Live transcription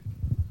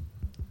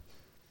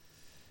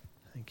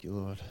Thank you,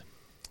 Lord.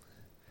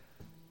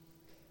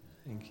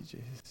 Thank you,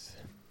 Jesus.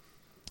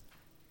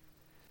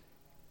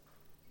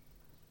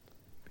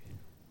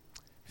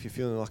 If you're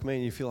feeling like me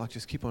and you feel like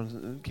just keep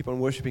on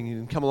worshiping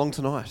and come along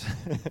tonight,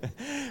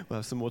 we'll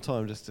have some more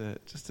time just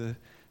to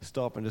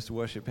stop and just to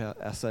worship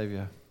our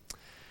Saviour.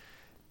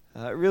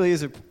 It really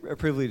is a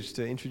privilege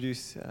to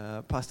introduce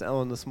Pastor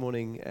Alan this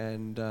morning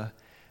and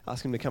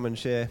ask him to come and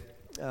share.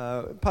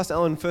 Pastor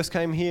Alan first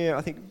came here,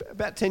 I think,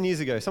 about 10 years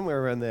ago,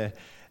 somewhere around there.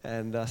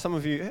 And some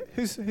of you,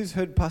 who's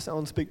heard Pastor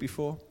Alan speak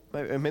before?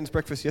 Maybe a men's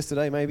breakfast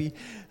yesterday, maybe.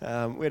 We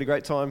had a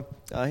great time.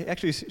 He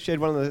actually shared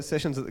one of the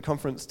sessions at the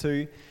conference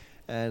too.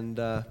 And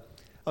I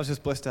was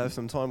just blessed to have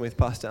some time with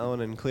Pastor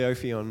Alan and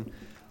Cleofe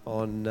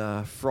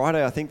on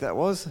Friday, I think that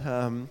was.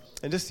 And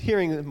just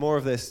hearing more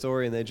of their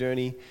story and their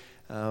journey,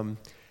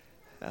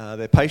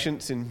 their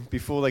patience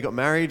before they got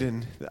married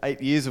and the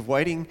 8 years of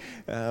waiting.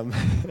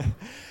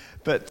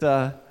 But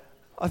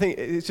I think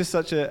it's just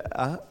such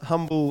a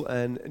humble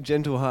and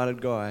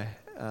gentle-hearted guy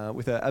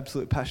with an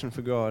absolute passion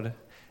for God.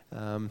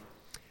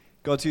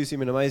 God's used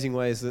him in amazing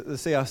ways. The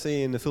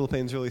CRC in the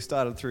Philippines really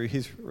started through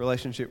his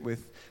relationship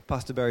with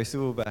Pastor Barry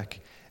Silverback,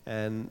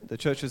 and the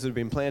churches that have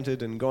been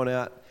planted and gone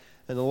out,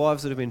 and the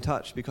lives that have been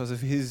touched because of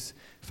his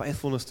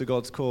faithfulness to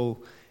God's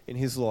call in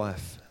his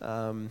life.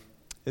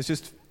 It's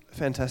just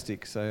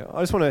fantastic. So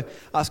I just want to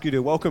ask you to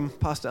welcome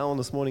Pastor Alan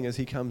this morning as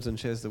he comes and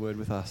shares the word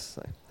with us.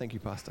 So thank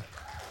you, Pastor.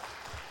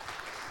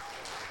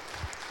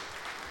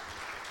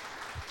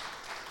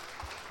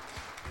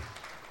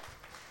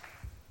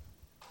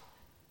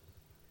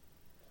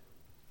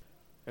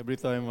 Every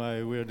time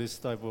I wear this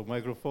type of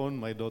microphone,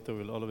 my daughter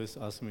will always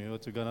ask me,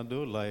 what you gonna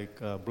do, like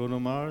Bruno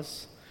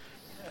Mars,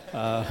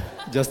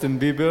 Justin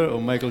Bieber, or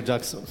Michael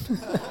Jackson?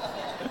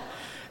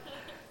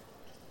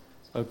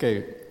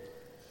 Okay,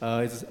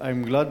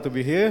 I'm glad to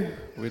be here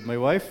with my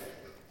wife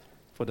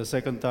for the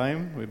second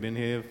time. We've been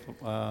here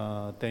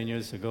 10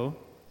 years ago.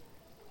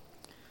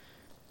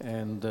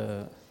 And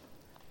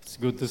it's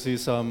good to see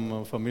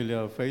some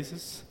familiar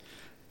faces.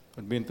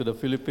 I've been to the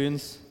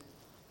Philippines.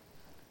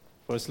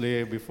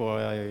 Firstly, before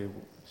I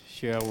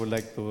share, I would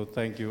like to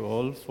thank you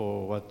all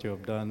for what you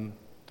have done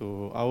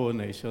to our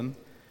nation,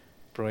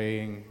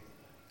 praying,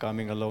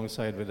 coming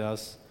alongside with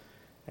us,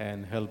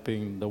 and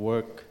helping the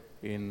work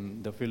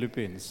in the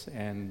Philippines,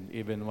 and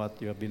even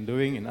what you have been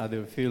doing in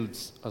other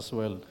fields as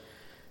well.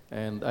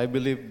 And I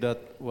believe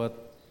that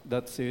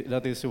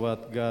that is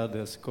what God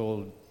has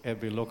called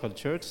every local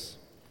church,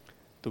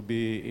 to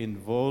be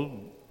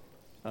involved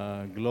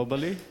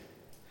globally.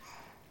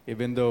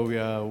 Even though we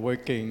are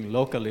working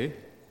locally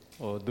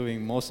or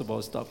doing most of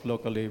our stuff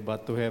locally,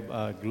 but to have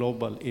a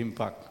global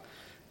impact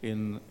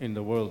in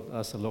the world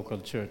as a local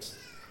church.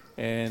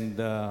 And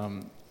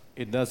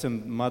it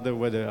doesn't matter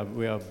whether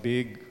we are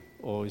big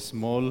or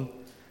small,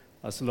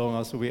 as long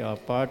as we are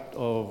part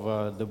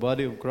of the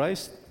body of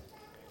Christ,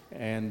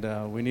 and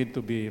we need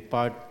to be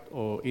part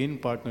or in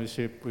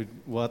partnership with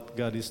what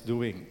God is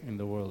doing in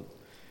the world.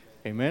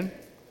 Amen?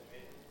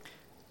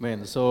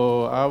 Amen.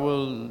 So I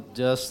will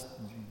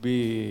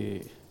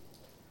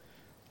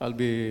I'll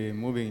be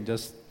moving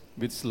just a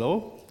bit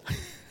slow.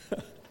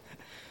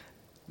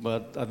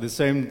 But at the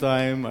same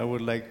time, I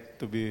would like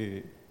to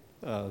be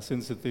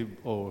sensitive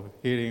or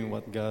hearing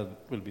what God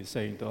will be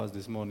saying to us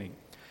this morning.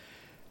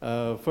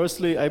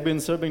 Firstly, I've been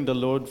serving the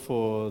Lord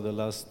for the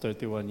last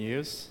 31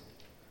 years.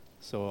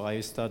 So I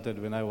started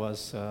when I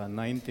was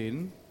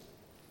 19.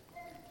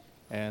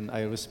 And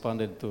I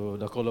responded to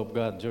the call of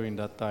God during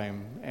that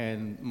time.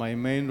 And my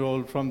main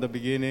role from the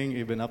beginning,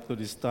 even up to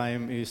this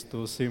time, is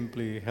to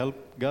simply help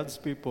God's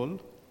people,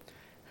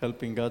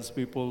 helping God's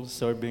people,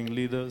 serving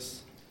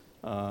leaders,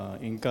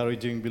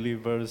 encouraging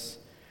believers,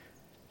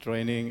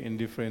 training in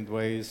different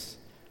ways.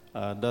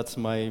 That's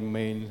my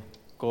main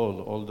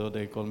call, although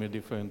they call me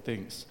different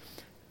things.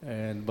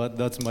 But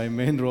that's my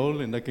main role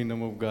in the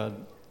kingdom of God,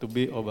 to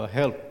be of a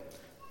help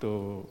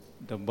to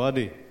the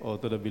body or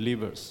to the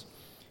believers.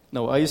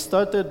 Now, I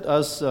started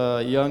as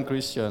a young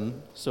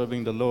Christian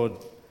serving the Lord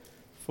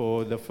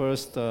for the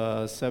first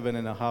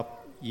 7.5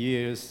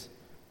 years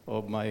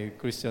of my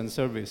Christian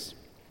service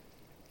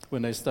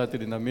when I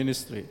started in the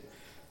ministry.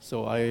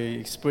 So I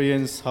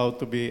experienced how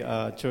to be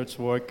a church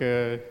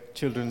worker,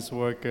 children's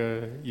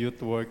worker,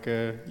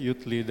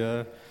 youth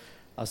leader,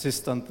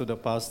 assistant to the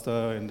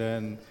pastor, and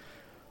then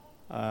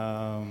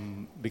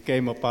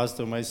became a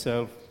pastor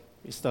myself,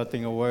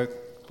 starting a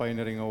work,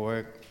 pioneering a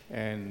work.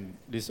 And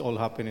this all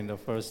happened in the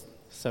first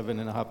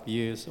 7.5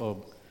 years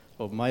of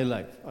my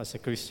life as a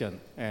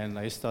Christian. And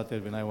I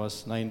started when I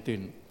was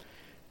 19.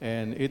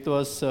 And it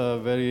was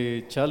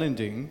very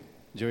challenging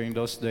during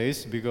those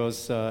days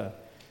because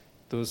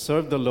to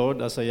serve the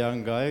Lord as a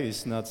young guy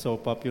is not so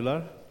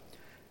popular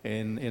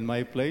in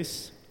my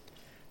place.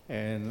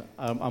 And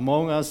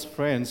among us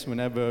friends,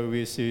 whenever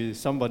we see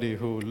somebody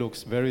who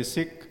looks very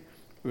sick,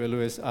 we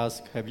always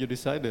ask, have you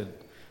decided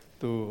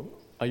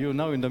are you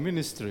now in the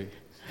ministry?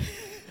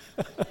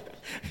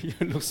 You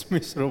look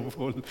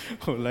miserable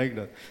or like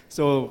that.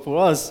 So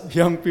for us,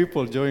 young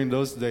people during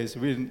those days,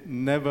 we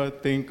never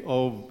think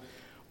of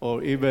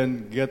or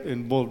even get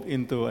involved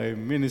into a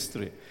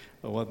ministry,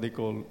 or what they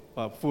call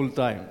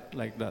full-time,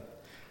 like that.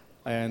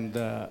 And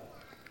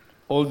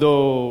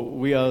although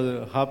we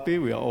are happy,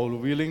 we are all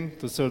willing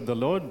to serve the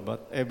Lord,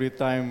 but every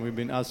time we've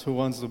been asked who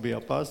wants to be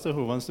a pastor,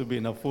 who wants to be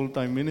in a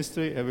full-time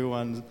ministry,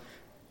 everyone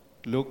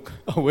look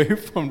away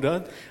from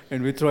that,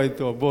 and we try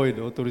to avoid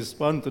or to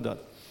respond to that.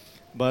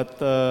 But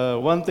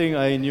one thing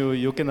I knew,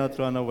 you cannot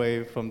run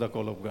away from the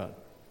call of God.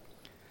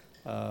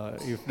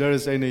 If there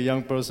is any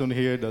young person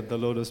here that the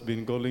Lord has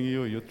been calling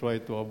you, you try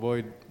to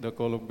avoid the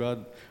call of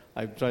God.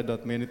 I've tried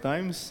that many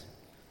times,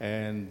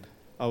 and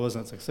I was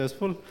not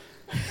successful.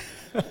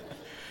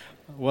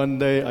 One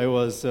day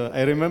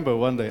I remember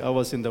one day I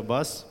was in the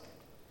bus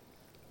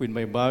with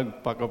my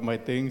bag, packed up my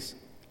things,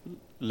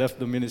 left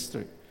the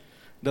ministry.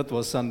 That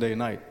was Sunday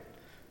night,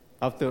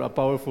 after a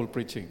powerful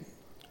preaching.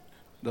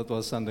 That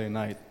was Sunday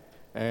night.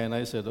 And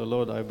I said, "Oh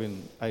Lord,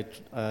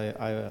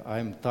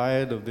 I'm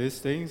tired of these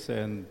things,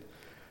 and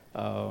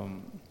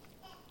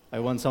I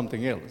want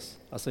something else,"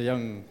 as a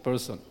young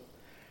person.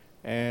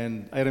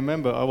 And I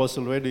remember I was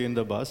already in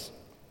the bus,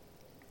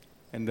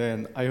 and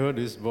then I heard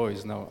this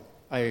voice. Now,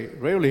 I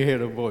rarely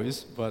hear a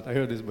voice, but I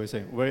heard this voice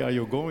saying, "Where are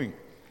you going?"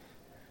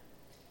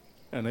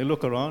 And I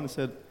look around and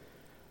said,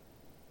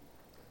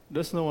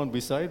 "There's no one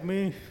beside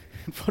me,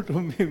 in front of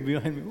me,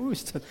 behind me. Who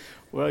is that?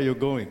 Where are you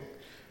going?"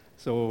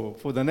 So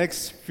for the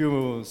next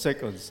few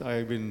seconds,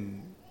 I've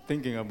been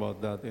thinking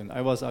about that, and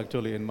I was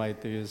actually in my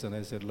tears, and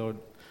I said, "Lord,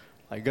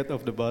 I get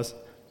off the bus,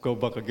 go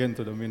back again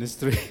to the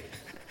ministry."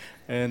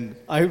 And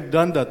I've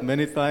done that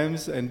many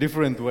times in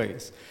different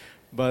ways.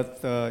 But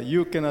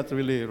you cannot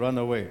really run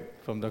away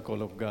from the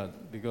call of God,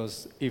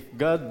 because if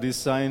God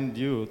designed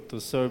you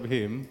to serve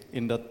Him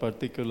in that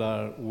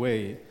particular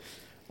way,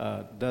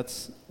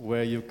 that's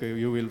where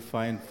you will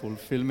find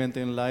fulfillment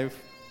in life.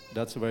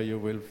 That's where you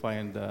will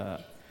find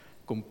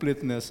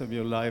completeness of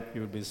your life.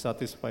 You'll be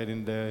satisfied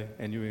in there,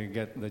 and you will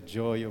get the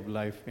joy of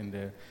life in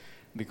there.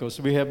 Because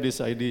we have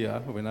this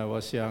idea when I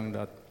was young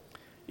that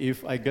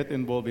if I get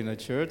involved in a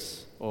church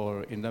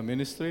or in the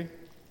ministry,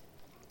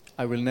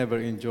 I will never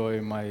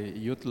enjoy my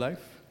youth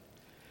life.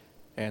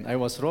 And I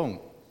was wrong,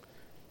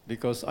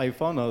 because I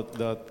found out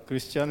that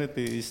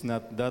Christianity is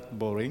not that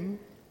boring.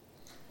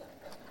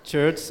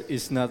 Church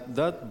is not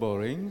that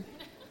boring.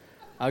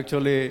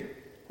 Actually,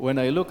 when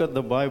I look at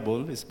the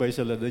Bible,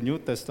 especially the New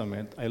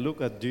Testament, I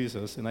look at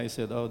Jesus and I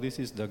said, "Oh, this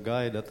is the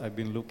guy that I've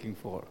been looking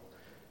for."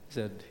 I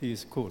said,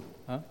 "He's cool,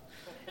 huh?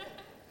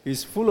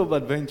 He's full of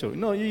adventure."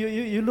 No,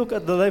 you look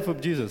at the life of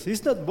Jesus.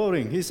 He's not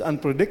boring. He's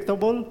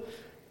unpredictable.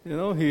 You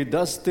know, he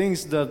does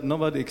things that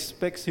nobody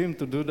expects him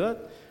to do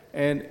that.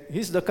 And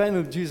he's the kind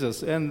of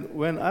Jesus. And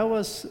when I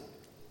was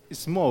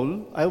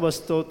small, I was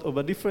taught of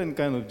a different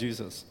kind of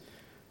Jesus,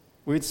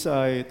 which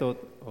I thought,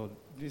 "Oh,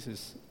 this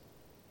is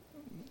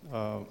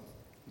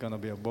going to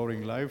be a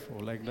boring life,"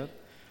 or like that.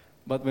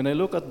 But when I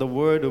look at the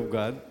Word of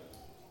God,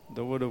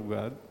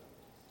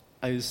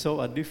 I saw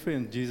a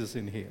different Jesus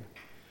in here.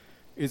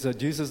 It's a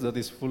Jesus that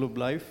is full of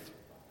life,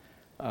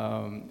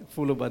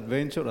 full of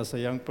adventure as a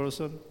young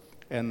person.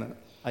 And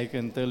I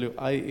can tell you,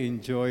 I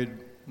enjoyed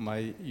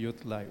my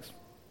youth life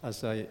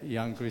as a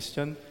young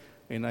Christian,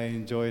 and I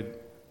enjoyed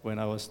when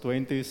I was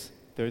 20s,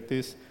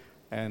 30s,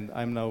 and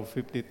I'm now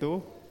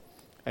 52,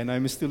 and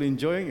I'm still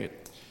enjoying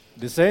it.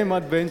 The same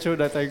adventure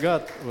that I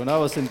got when I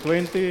was in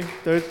 20,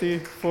 30,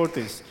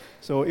 40s.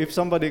 So if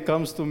somebody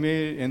comes to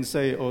me and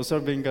say, "Oh,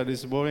 serving God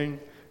is boring,"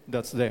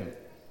 that's them,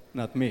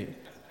 not me.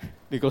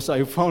 Because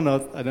I found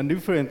out a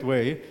different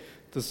way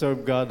to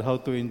serve God, how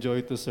to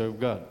enjoy to serve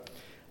God.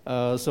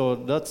 So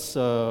that's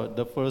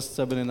the first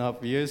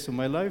 7.5 years of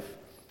my life.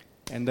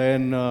 And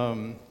then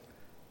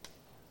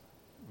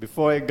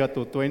before I got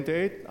to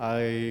 28,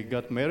 I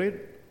got married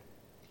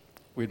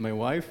with my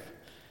wife.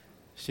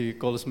 She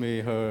calls me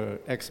her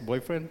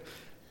ex-boyfriend,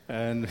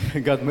 and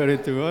got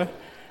married to her.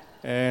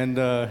 And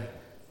I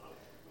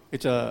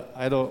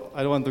don't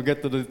want to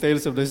get to the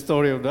details of the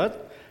story of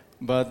that,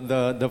 but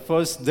the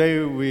first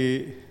day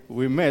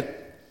we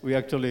met, we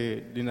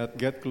actually did not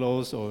get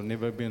close or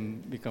never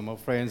become our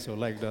friends or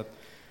like that.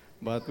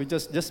 But we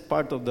just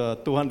part of the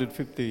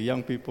 250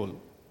 young people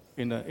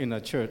in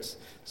a church.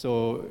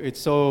 So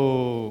it's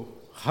so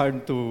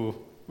hard to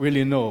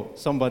really know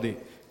somebody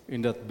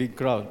in that big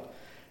crowd.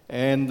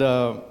 And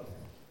I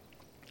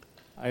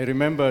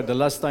remember the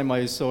last time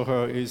I saw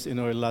her is in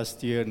her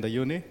last year in the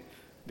uni,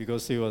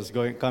 because she was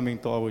coming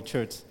to our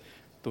church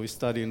to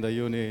study in the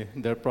uni.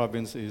 Their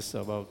province is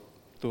about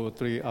 2 or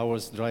 3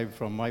 hours drive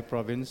from my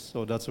province,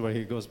 so that's where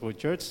he goes for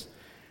church.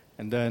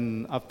 And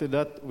then after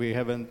that,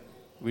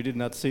 we did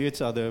not see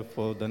each other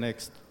for the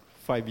next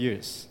 5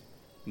 years.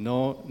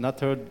 No, not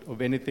heard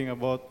of anything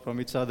from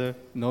each other,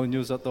 no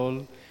news at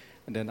all.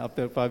 And then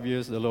after 5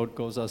 years, the Lord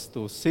calls us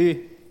to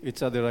see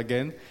each other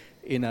again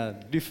in a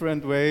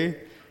different way.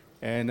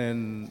 And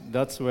then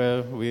that's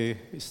where we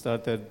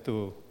started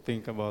to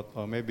think about,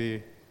 or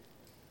maybe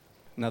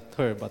not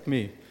her, but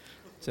me.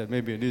 Said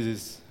maybe this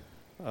is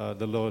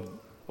the Lord,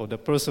 or the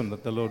person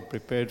that the Lord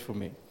prepared for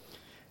me.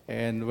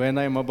 And when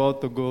I'm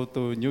about to go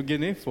to New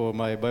Guinea for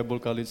my Bible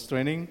college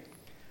training,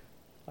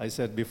 I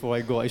said before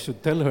I go, I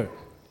should tell her.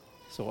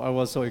 So I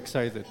was so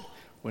excited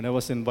when I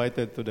was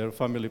invited to their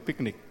family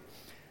picnic.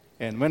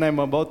 And when I'm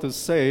about to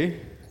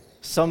say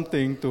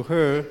something to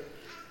her,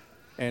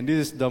 and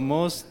this is the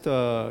most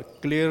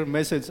clear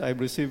message I've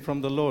received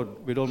from the Lord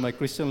with all my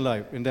Christian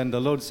life. And then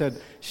the Lord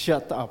said,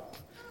 shut up.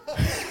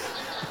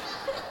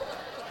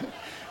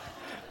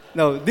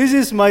 Now, this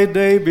is my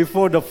day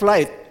before the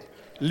flight,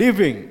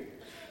 leaving.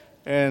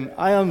 And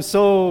I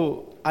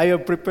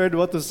have prepared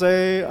what to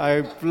say,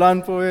 I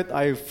planned for it,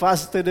 I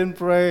fasted and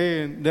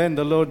prayed, and then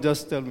the Lord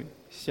just tell me,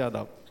 shut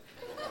up.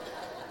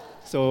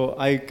 So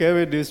I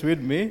carried this with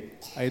me.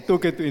 I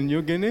took it in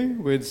New Guinea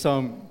with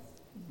some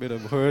bit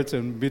of hurt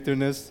and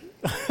bitterness.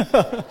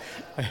 I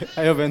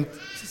haven't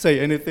said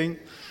anything.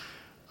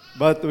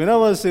 But when I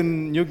was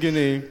in New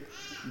Guinea,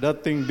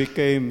 that thing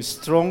became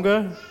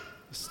stronger,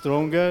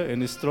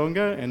 and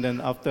stronger. And then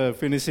after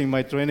finishing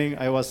my training,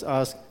 I was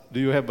asked, do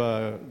you have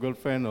a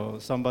girlfriend or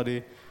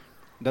somebody?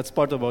 That's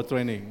part of our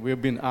training.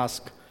 We've been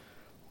asked,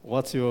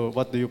 what do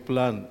you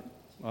plan?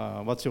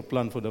 What's your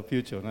plan for the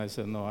future? And I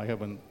said, no, I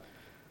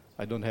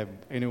don't have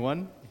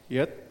anyone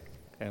yet.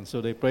 And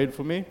so they prayed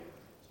for me.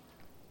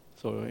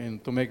 So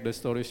to make the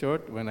story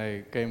short, when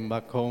I came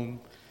back home,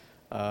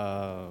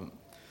 I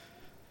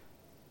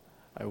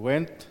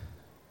went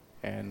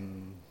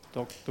and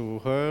talked to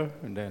her,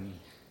 and then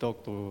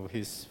talked to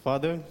his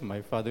father,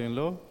 my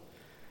father-in-law.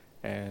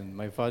 And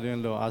my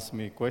father-in-law asked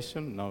me a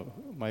question. Now,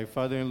 my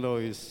father-in-law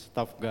is a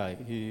tough guy.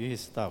 He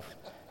is tough,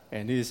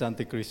 and he is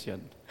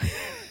anti-Christian.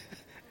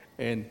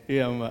 And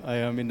here I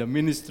am in the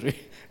ministry,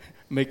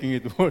 making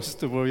it worse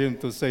for him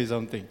to say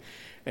something.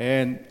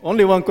 And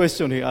only one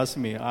question he asked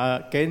me,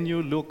 can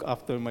you look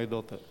after my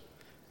daughter?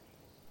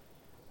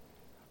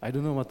 I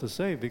don't know what to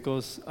say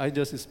because I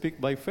just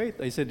speak by faith.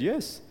 I said,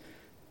 yes.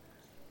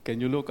 Can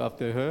you look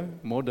after her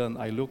more than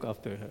I look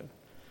after her?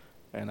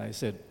 And I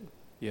said,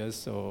 yes.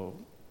 So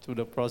through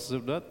the process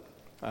of that,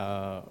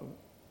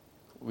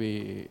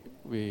 we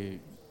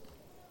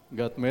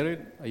got married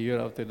a year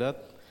after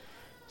that.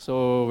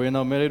 So we're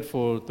now married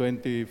for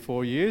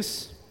 24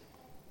 years.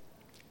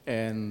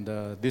 And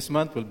this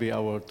month will be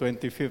our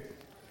 25th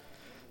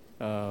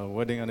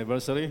wedding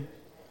anniversary.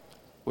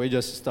 We're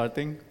just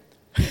starting,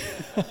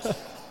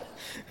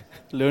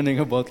 learning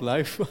about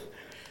life.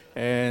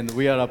 And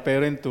we are a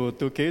parent to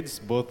 2 kids,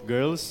 both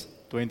girls,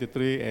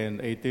 23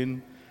 and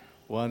 18.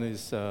 One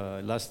is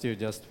last year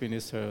just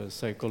finished her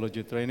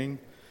psychology training,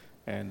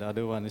 and the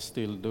other one is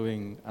still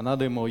doing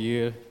another more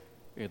year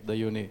at the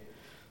uni.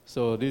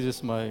 So this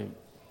is my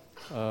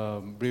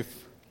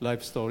brief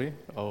life story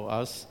of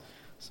us.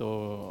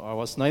 So I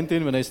was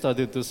 19 when I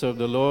started to serve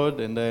the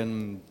Lord, and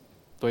then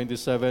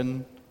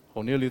 27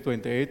 or nearly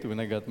 28 when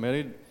I got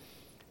married,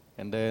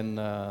 and then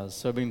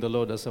serving the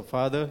Lord as a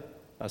father,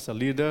 as a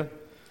leader,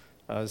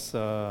 as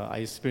I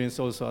experienced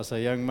also as a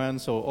young man.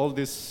 So all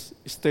these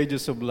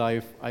stages of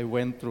life I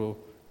went through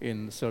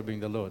in serving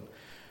the Lord.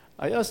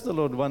 I asked the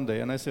Lord one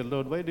day, and I said,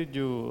 Lord, why did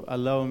you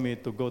allow me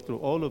to go through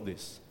all of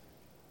this?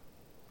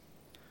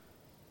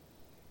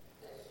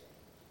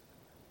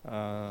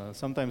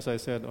 Sometimes I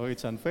said, oh,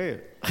 it's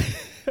unfair.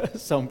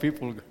 Some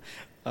people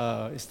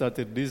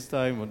started this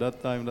time or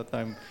that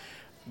time.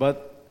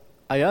 But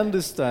I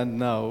understand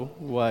now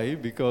why,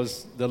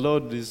 because the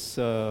Lord is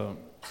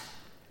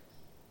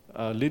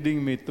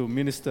leading me to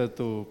minister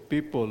to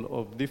people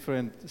of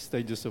different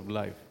stages of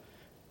life,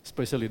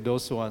 especially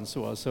those ones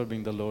who are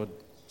serving the Lord.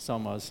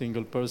 Some are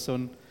single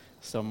person,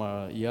 some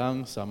are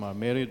young, some are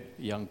married,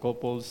 young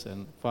couples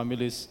and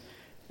families.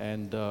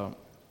 And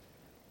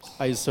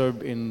I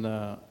serve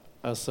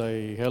as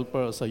a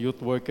helper, as a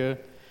youth worker.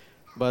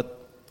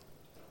 But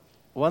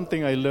one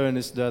thing I learned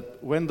is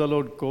that when the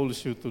Lord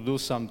calls you to do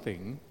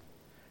something,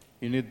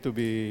 you need to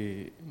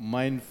be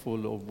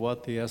mindful of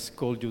what He has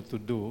called you to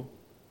do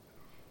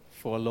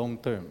for a long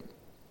term.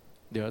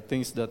 There are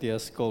things that He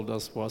has called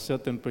us for a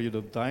certain period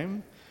of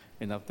time,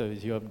 and after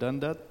you have done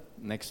that,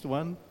 the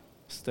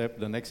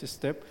next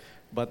step.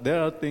 But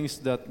there are things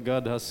that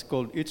God has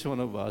called each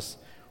one of us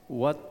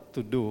what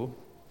to do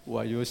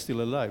while you're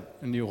still alive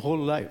in your whole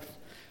life.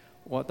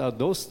 What are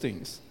those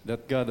things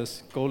that God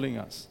is calling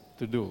us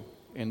to do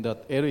in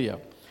that area?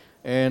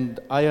 And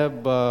I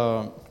have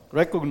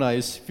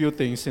recognized few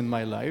things in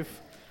my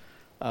life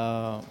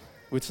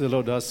which the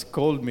Lord has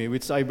called me,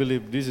 which I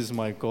believe this is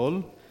my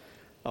call,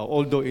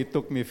 although it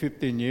took me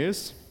 15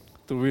 years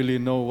to really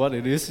know what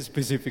it is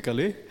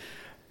specifically.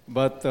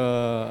 But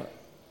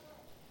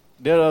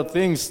there are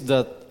things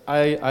that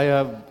I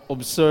have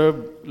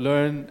observed,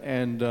 learned,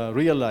 and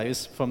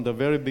realized from the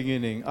very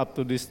beginning up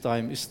to this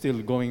time is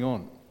still going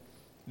on.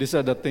 These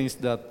are the things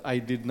that I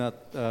did not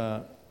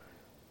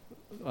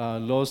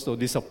lose or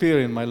disappear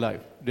in my life.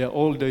 They are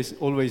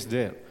always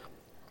there.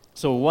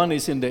 So one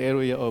is in the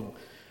area of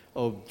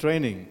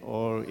training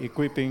or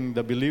equipping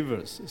the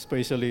believers,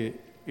 especially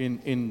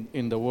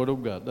in the Word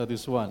of God. That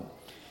is one.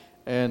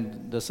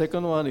 And the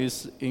second one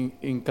is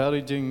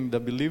encouraging the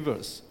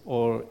believers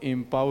or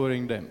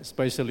empowering them,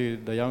 especially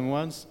the young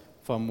ones,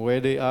 from where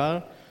they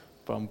are,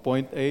 from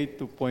point A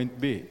to point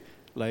B.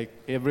 Like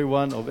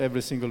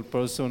every single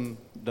person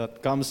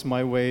that comes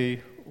my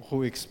way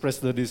who express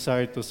the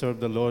desire to serve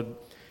the Lord,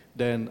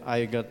 then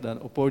I got an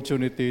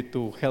opportunity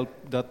to help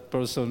that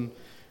person.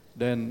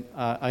 Then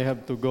I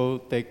have to go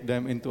take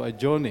them into a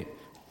journey,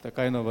 the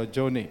kind of a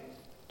journey,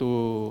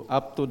 to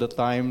up to the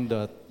time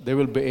that they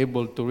will be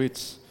able to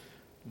reach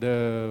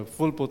the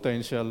full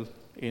potential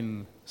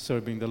in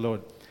serving the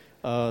Lord.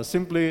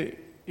 Simply,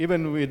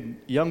 even with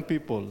young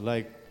people,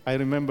 like I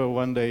remember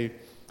one day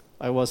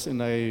I was in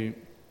a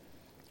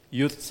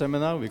youth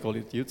seminar, we call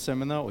it youth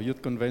seminar or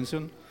youth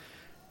convention,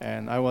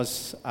 and I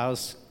was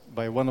asked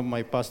by one of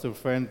my pastor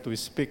friends to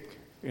speak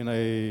in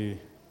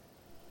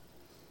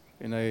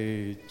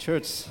a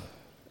church.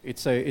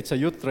 It's a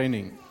youth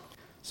training.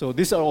 So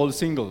these are all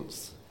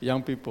singles,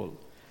 young people.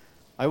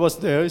 I was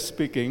there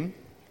speaking,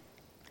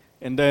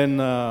 and then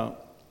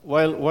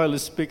while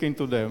speaking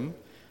to them,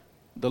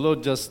 the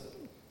Lord just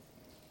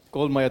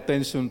called my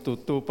attention to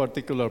two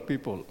particular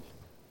people.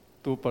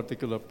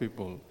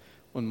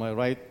 On my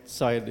right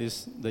side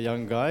is the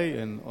young guy,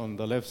 and on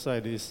the left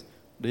side is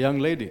the young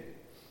lady.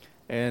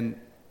 And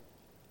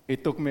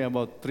it took me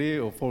about 3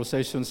 or 4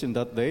 sessions in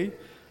that day.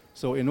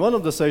 So in one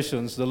of the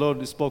sessions, the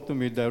Lord spoke to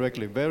me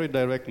directly, very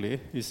directly.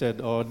 He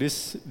said, "Oh,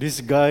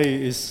 this guy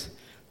is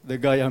the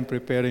guy I'm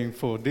preparing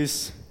for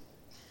this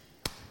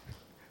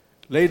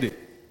lady."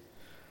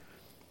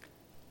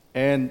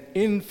 And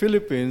in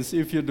Philippines,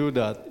 if you do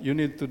that, you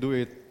need to do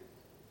it,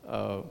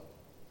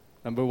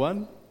 number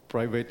 1,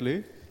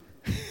 privately.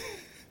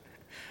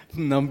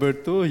 Number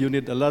 2, you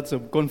need a lot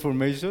of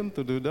confirmation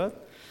to do that.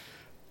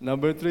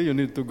 Number 3, you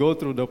need to go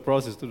through the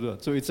process to do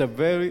that. So it's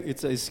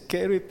a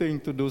scary thing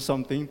to do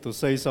something, to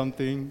say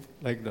something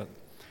like that.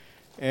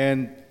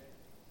 And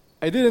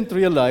I didn't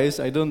realize,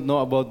 I don't know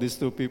about these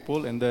two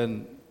people, and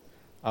then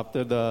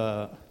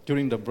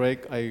during the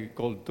break, I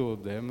called 2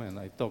 of them, and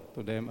I talked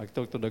to them. I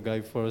talked to the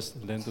guy first,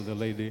 and then to the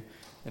lady,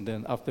 and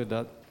then after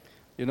that,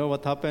 you know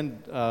what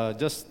happened?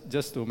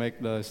 Just to make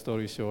the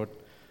story short,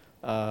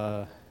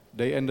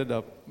 they ended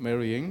up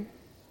marrying,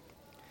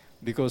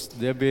 because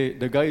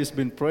the guy has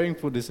been praying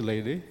for this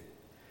lady,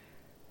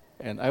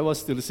 and I was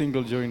still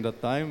single during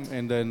that time,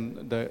 and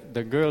then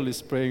the girl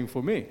is praying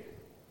for me.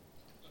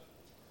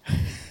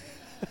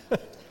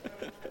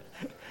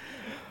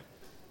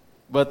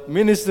 But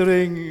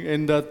ministering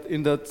in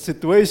that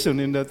situation,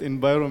 in that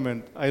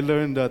environment, I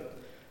learned that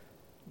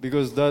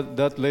because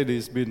that lady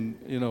has been,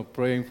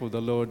 praying for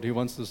the Lord. He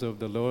wants to serve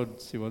the Lord.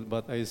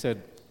 But I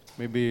said,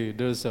 maybe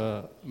there's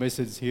a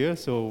message here.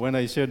 So when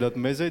I shared that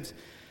message,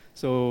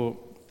 so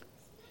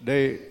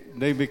they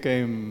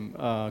became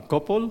a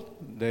couple.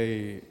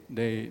 They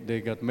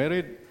got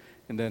married,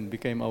 and then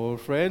became our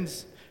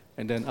friends.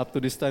 And then up to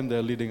this time,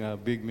 they're leading a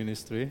big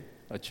ministry,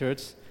 a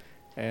church.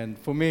 And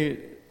for me,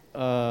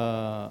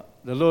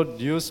 the Lord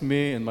used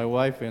me and my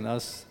wife and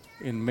us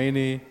in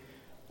many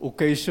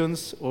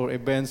occasions or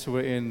events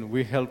wherein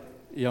we help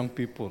young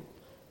people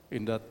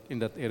in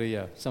that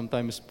area.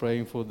 Sometimes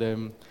praying for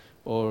them,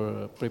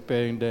 or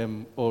preparing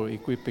them, or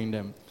equipping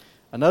them.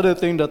 Another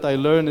thing that I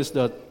learned is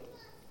that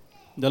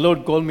the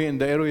Lord called me in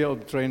the area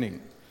of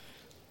training.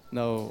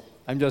 Now,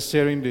 I'm just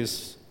sharing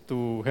this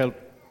to help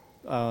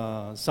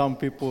some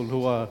people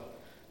who are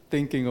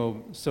thinking of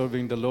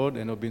serving the Lord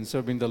and have been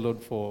serving the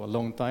Lord for a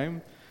long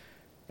time.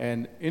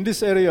 And in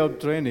this area of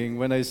training,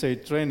 when I say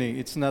training,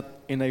 it's not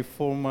in a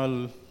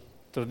formal,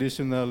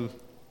 traditional,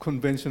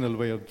 conventional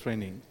way of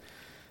training.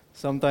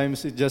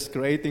 Sometimes it's just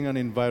creating an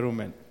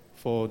environment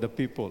for the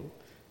people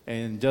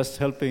and just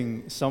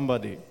helping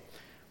somebody.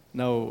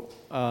 Now,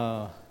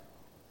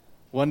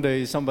 one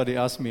day somebody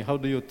asked me, "How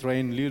do you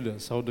train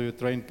leaders? How do you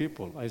train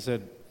people?" I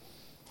said,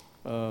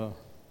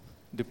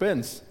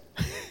 "Depends."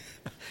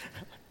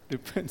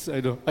 Depends.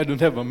 I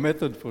don't have a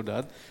method for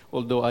that,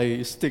 although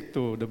I stick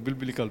to the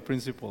biblical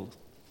principles.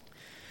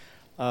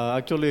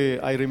 Actually,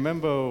 I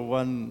remember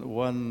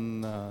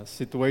one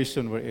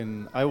situation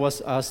wherein I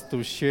was asked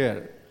to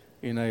share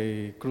in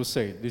a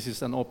crusade. This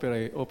is an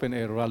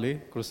open-air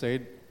rally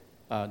crusade.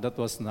 That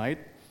was night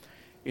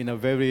in a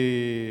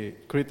very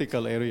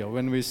critical area.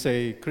 When we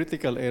say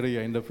critical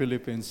area in the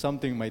Philippines,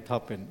 something might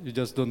happen. You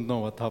just don't know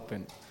what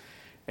happened.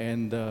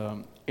 And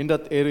in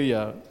that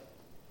area,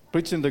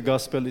 preaching the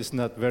gospel is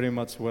not very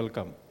much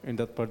welcome in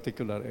that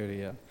particular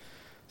area.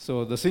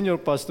 So the senior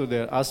pastor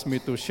there asked me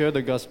to share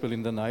the gospel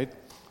in the night.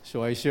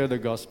 So I shared the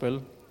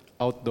gospel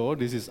outdoor.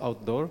 This is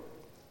outdoor.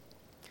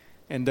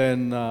 And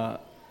then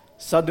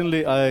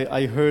suddenly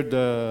I heard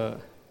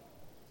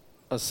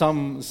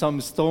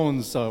some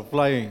stones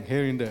flying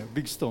here and there,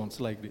 big stones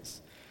like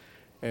this.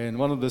 And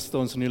one of the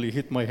stones nearly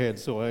hit my head,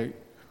 so I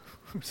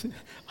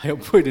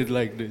avoided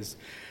like this.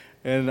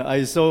 And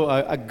I saw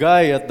a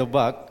guy at the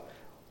back,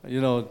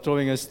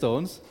 throwing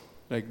stones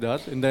like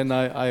that. And then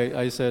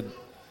I said,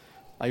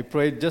 I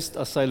prayed just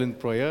a silent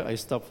prayer. I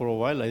stopped for a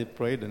while. I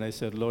prayed, and I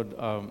said, "Lord,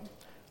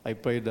 I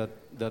pray that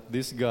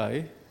this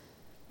guy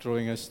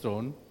throwing a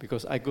stone,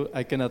 because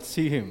I cannot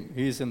see him.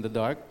 He is in the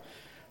dark."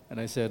 And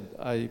I said,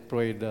 I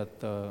pray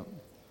that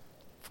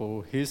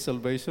for his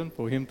salvation,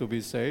 for him to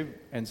be saved.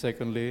 And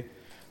secondly,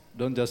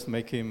 don't just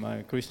make him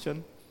a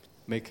Christian,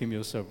 make him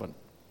your servant.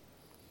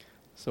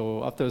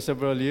 So after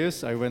several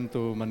years, I went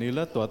to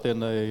Manila to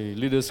attend a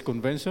leaders'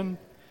 convention.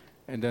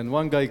 And then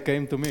one guy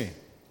came to me.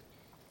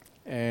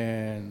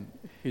 And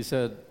he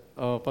said,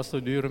 Pastor,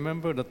 do you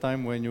remember the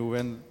time when you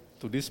went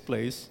to this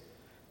place,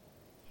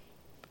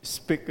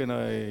 speak in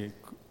a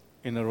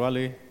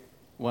rally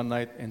one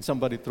night, and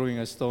somebody throwing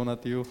a stone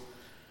at you?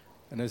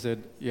 And I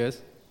said,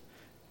 yes.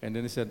 And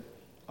then he said,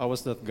 I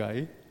was that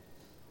guy.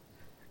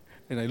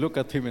 And I looked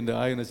at him in the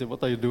eye and I said,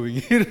 what are you doing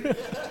here?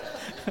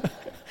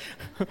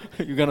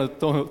 You're going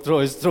to throw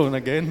a stone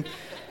again?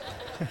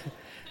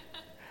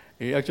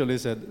 He actually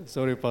said,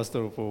 sorry,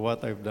 Pastor, for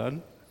what I've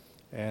done.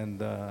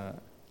 And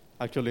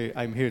actually,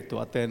 I'm here to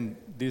attend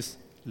this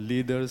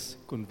leaders'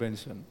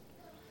 convention.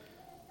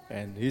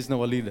 And he's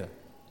now a leader.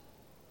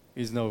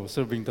 He's now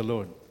serving the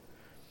Lord.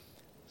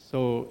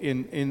 So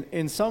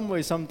in some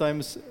way,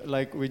 sometimes,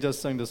 like we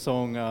just sang the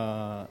song,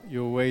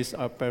 your ways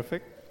are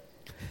perfect.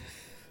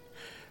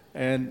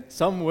 And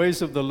some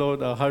ways of the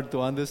Lord are hard to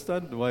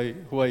understand,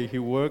 why he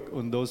worked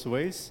on those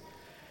ways.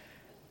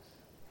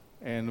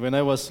 And when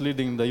I was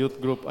leading the youth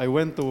group, I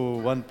went to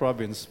one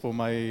province for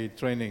my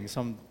training.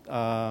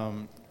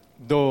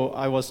 Though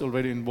I was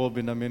already involved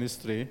in the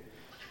ministry,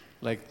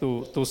 like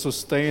to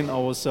sustain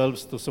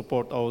ourselves, to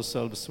support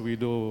ourselves, we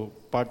do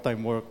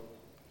part-time work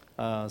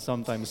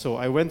sometimes. So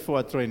I went for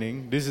a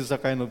training. This is a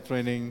kind of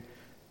training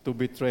to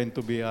be trained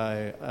to be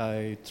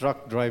a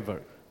truck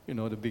driver,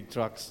 the big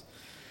trucks.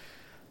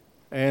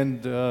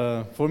 And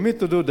for me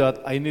to do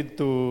that, I need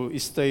to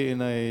stay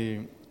in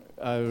a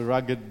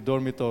rugged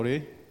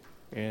dormitory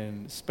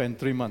and spend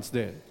 3 months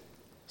there.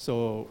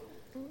 So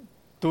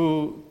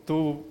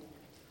two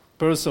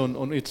person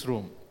on each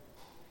room.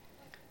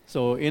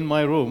 So in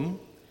my room,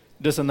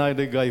 there's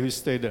another guy who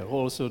stayed there,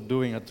 also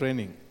doing a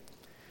training.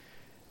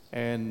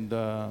 And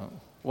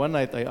one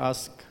night I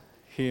asked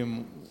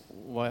him,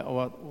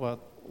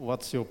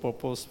 what's your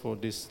purpose for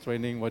this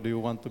training? What do you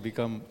want to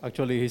become?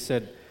 Actually, he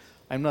said,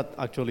 I'm not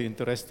actually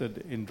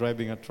interested in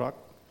driving a truck.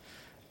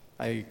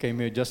 I came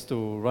here just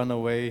to run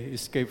away,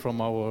 escape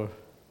from our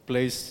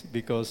place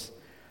because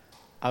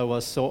I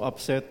was so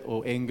upset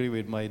or angry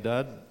with my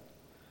dad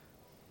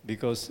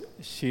because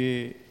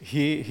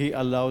he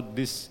allowed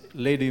this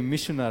lady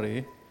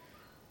missionary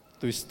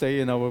to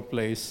stay in our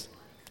place,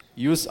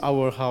 use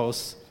our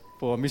house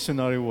for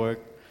missionary work,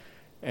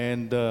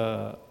 and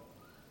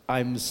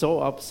I'm so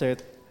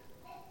upset.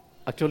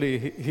 Actually,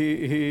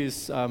 he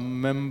is a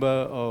member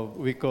of,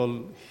 we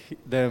call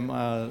them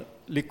a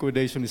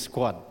liquidation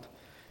squad.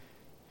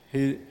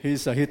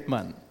 He's a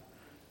hitman.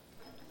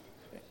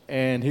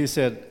 And he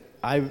said,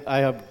 I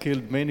have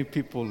killed many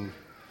people.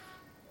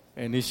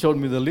 And he showed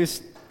me the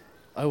list.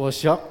 I was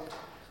shocked.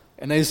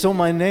 And I saw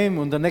my name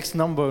on the next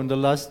number, on the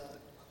last.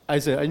 I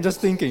said, I'm just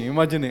thinking,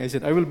 imagining. I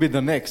said, I will be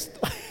the next.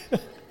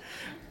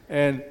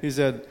 And he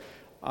said,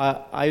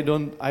 I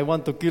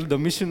want to kill the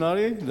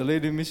missionary, the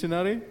lady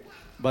missionary.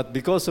 But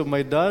because of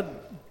my dad,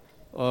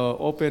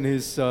 open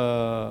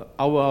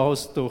our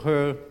house to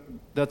her,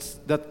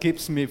 that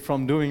keeps me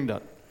from doing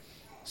that.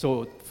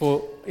 So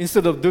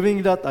instead of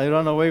doing that, I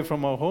run away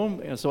from our home,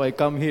 and so I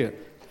come here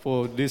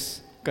for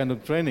this kind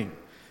of training.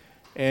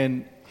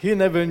 And he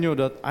never knew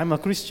that I'm a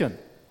Christian,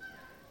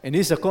 and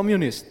he's a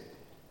communist.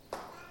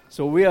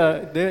 So we are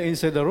there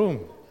inside the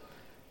room.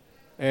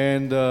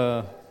 And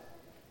the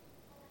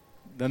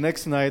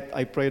next night,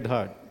 I prayed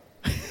hard.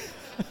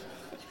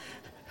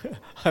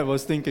 I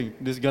was thinking,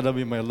 this is going to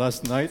be my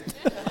last night.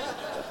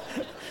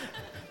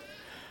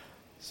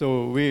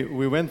 So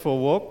we went for a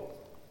walk,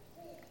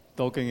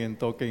 talking,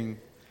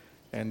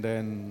 and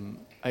then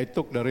I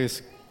took the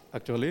risk,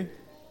 actually.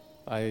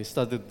 I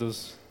started to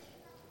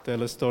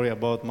tell a story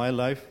about my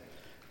life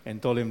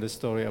and told him the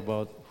story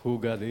about who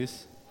God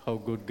is, how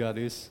good God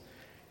is,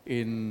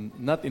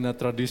 not in a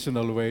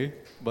traditional way,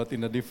 but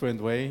in a different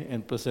way,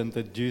 and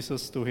presented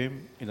Jesus to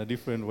him in a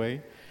different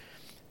way.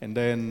 And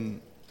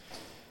then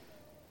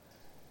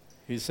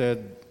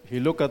he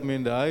looked at me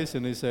in the eyes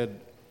and he said,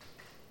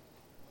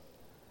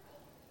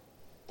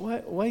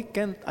 why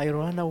can't I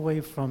run away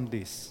from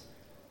this?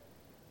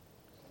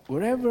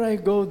 Wherever I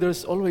go,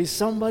 there's always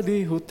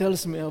somebody who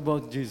tells me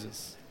about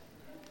Jesus.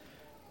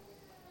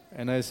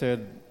 And I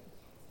said,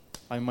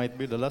 I might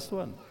be the last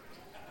one.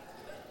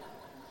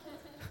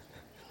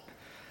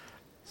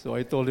 So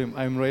I told him,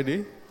 I'm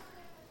ready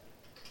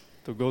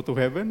to go to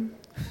heaven.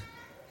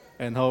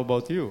 And how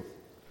about you?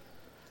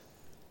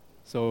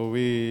 So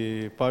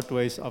we part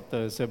ways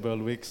after several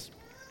weeks.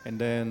 And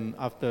then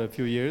after a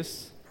few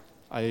years,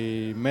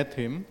 I met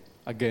him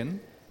again.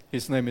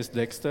 His name is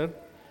Dexter.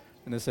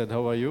 And I said,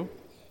 how are you?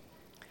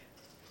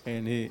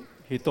 And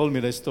he told me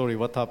the story,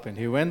 what happened.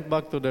 He went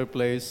back to their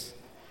place,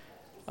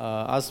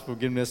 asked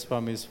forgiveness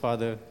from his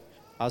father,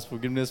 asked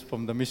forgiveness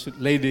from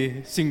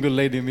the single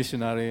lady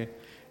missionary.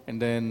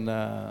 And then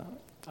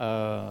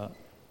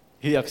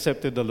he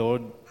accepted the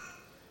Lord.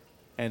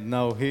 And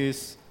now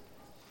he's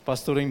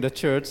pastoring the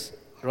church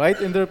right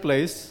in their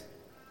place.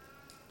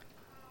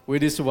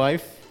 with his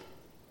wife,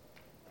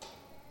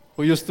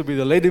 who used to be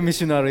the lady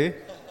missionary,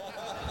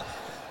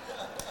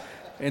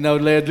 and now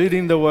they're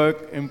leading the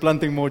work in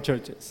planting more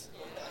churches.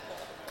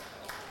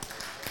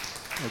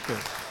 Okay.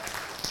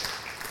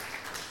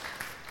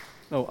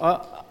 No,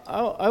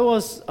 I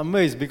was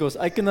amazed because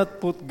I cannot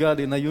put God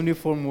in a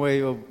uniform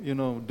way of,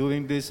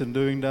 doing this and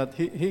doing that.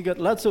 He got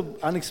lots of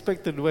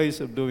unexpected ways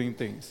of doing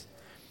things.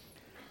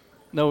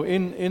 Now,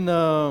 in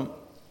the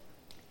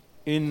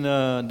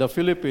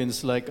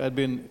Philippines, like I've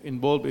been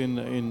involved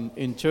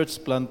in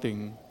church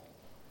planting,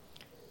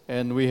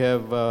 and we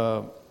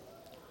have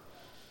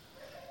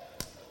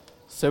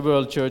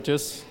several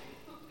churches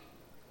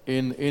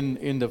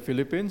in the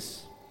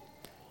Philippines.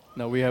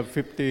 Now we have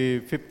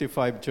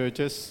 55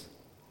 churches,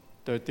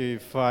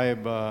 35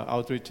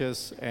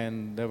 outreaches,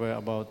 and there were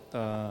about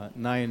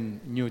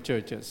 9 new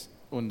churches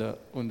on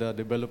the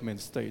development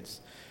stage.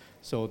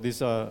 So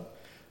these are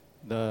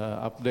the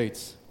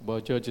updates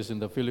about churches in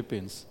the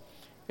Philippines.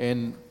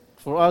 And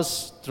for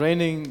us,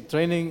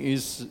 training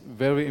is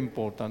very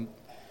important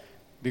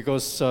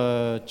because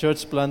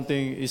church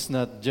planting is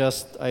not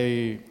just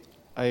a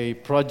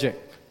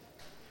project.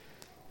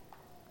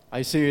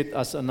 I see it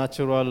as a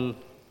natural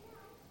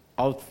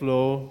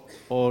outflow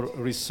or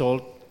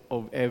result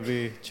of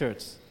every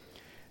church.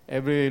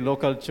 Every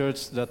local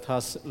church that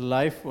has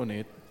life on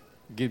it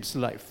gives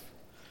life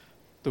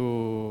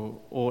to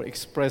or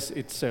express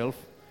itself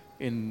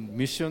in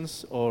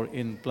missions or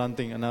in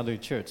planting another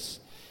church.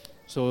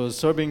 So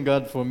serving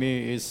God for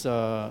me is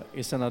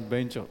an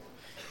adventure.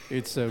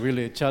 It's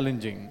really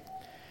challenging.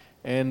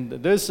 And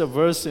there's a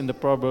verse in the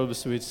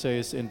Proverbs which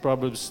says in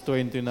Proverbs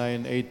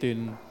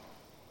 29:18,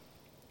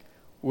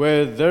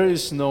 where there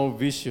is no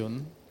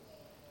vision,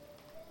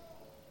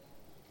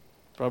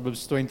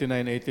 Proverbs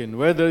 29:18,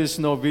 where there is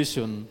no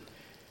vision,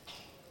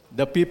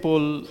 the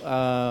people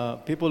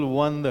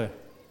wander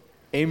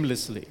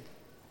aimlessly.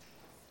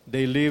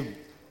 They live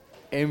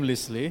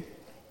aimlessly.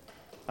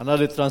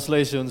 Another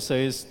translation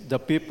says, the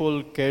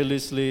people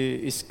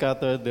carelessly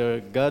scatter their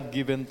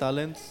God-given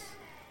talents,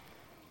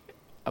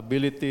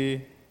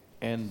 ability,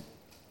 and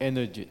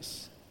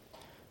energies.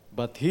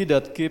 But he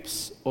that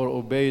keeps or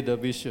obeys the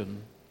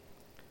vision,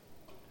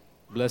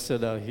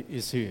 blessed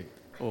is he,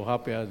 or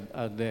happy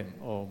are them,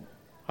 or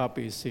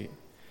happy is he.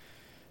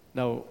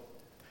 Now,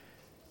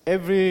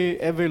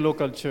 every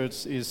local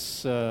church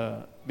is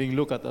being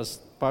looked at as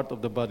part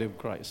of the body of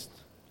Christ.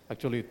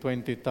 Actually,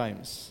 20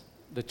 times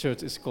the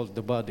church is called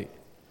the body.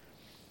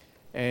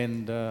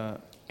 And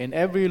in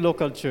every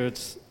local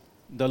church,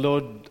 the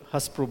Lord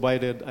has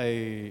provided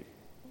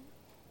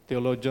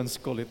theologians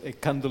call it a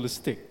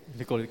candlestick.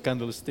 They call it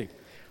candlestick.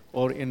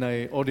 Or in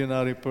an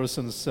ordinary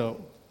person's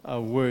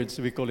words,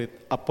 we call it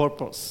a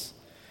purpose.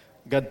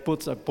 God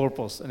puts a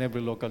purpose in every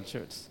local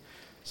church.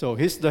 So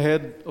he's the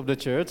head of the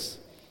church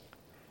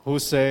who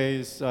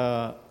says,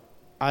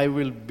 I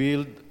will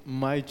build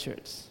my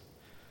church.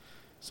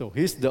 So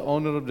he's the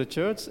owner of the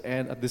church,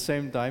 and at the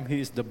same time,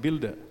 he is the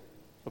builder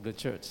of the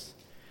church.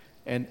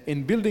 And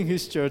in building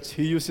his church,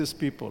 he uses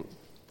people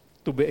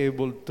to be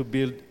able to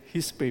build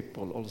his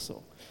people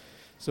also.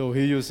 So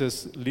he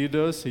uses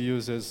leaders, he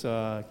uses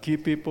key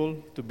people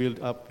to build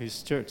up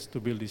his church,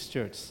 to build his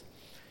church.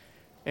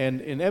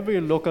 And in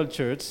every local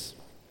church,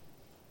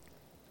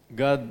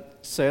 God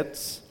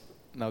sets,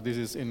 now this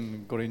is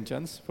in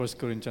Corinthians, 1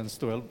 Corinthians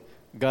 12,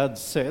 God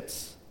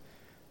sets,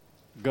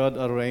 God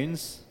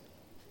arranges,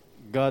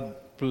 God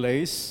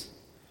placed,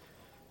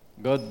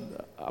 God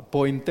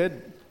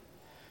appointed.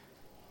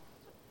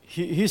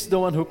 He's the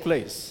one who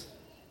plays.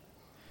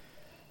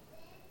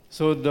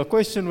 So the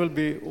question will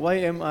be, why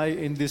am I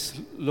in this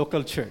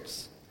local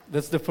church?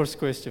 That's the first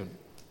question.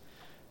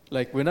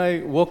 Like when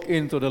I walk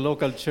into the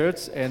local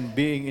church and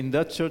being in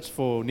that church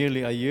for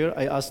nearly a year,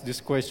 I ask this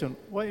question,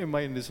 why am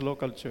I in this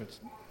local church?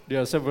 There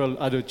are several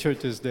other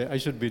churches there. I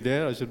should be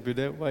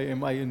there. Why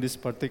am I in this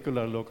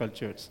particular local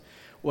church?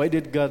 Why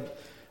did God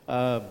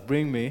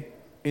bring me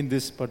in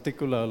this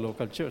particular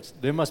local church?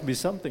 There must be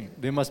something.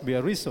 There must be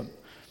a reason.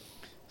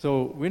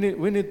 So we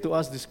need to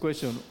ask this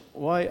question,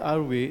 why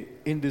are we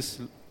in this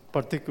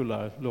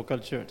particular local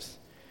church?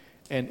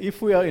 And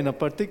if we are in a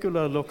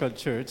particular local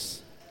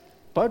church,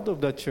 part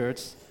of the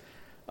church,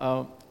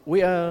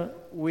 we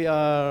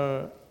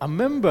are a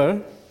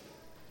member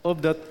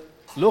of that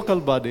local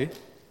body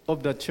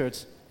of the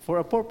church for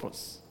a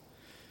purpose.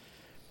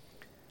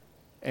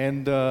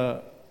 And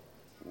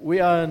we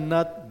are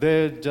not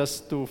there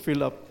just to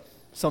fill up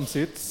some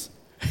seats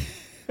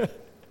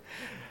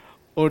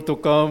or to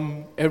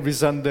come every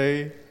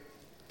Sunday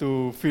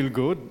to feel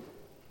good.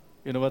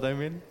 You know what I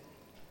mean?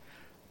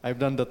 I've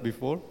done that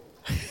before.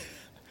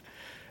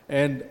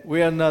 And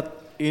we are not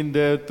in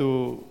there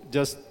to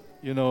just,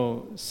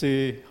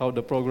 see how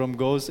the program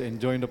goes and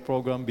join the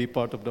program, be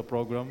part of the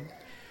program.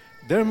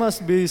 There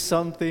must be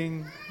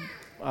something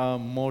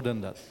more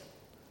than that,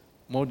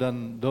 more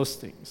than those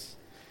things.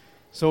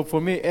 So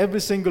for me, every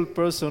single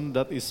person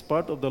that is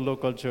part of the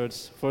local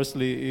church,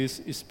 firstly,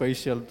 is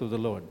special to the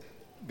Lord.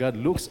 God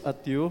looks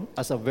at you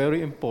as a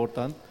very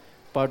important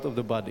part of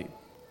the body.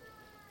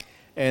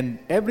 And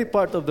every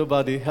part of the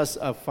body has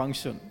a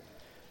function.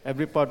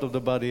 Every part of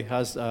the body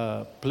has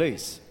a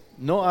place.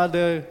 No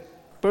other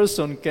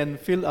person can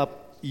fill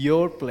up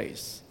your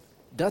place.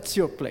 That's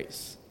your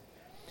place.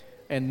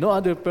 And no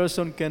other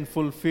person can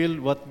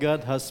fulfill what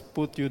God has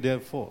put you there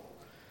for.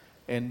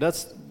 And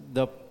that's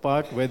the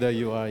part, whether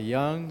you are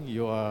young,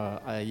 you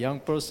are a young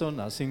person,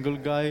 a single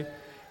guy,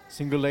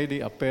 single lady,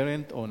 a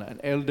parent, or an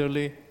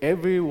elderly,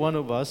 every one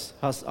of us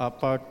has a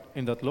part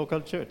in that local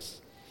church.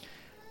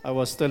 I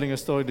was telling a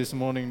story this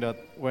morning that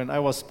when I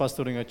was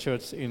pastoring a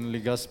church in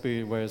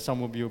Legazpi, where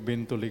some of you have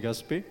been to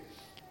Legazpi,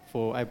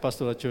 I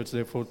pastored a church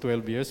there for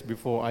 12 years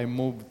before I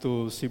moved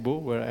to Cebu,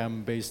 where I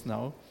am based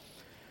now.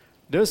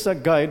 There's a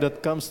guy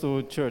that comes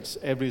to church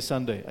every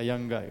Sunday, a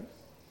young guy.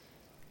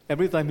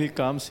 Every time he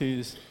comes,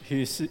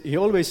 he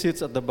always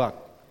sits at the back.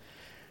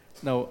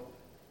 Now,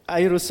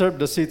 I reserve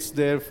the seats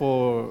there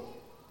for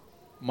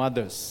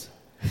mothers.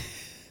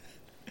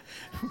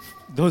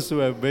 Those who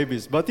have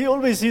babies. But he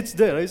always sits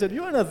there. I said,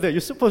 you are not there.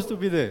 You're supposed to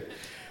be there.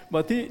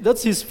 But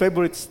that's his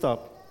favorite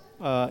spot.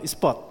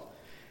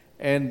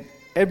 And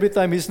every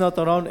time he's not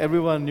around,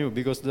 everyone knew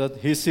because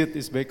his seat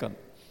is vacant.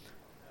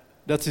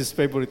 That's his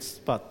favorite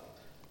spot.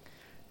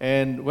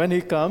 And when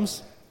he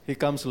comes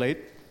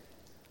late.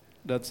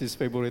 That's his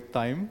favorite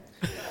time.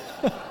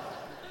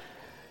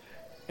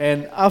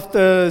 And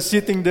after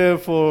sitting there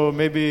for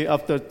maybe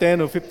after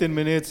 10 or 15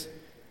 minutes,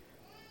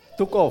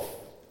 took off.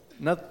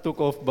 Not took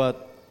off,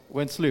 but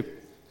went sleep.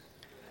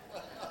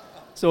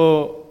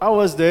 So I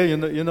was there,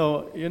 you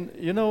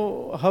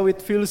know how it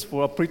feels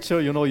for a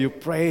preacher, you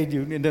prayed,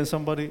 and then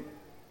somebody,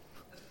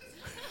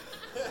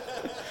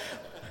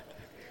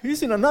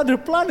 he's in another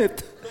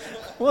planet.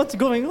 What's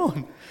going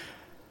on?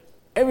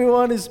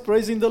 Everyone is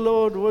praising the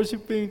Lord,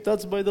 worshiping,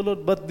 touched by the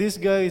Lord, but this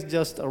guy is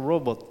just a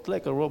robot,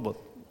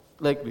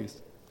 like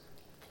this.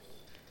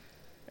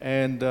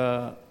 And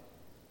I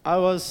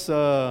was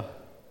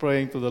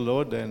praying to the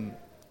Lord, and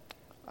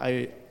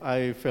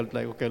I felt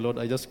like, okay, Lord,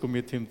 I just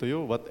commit him to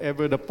you.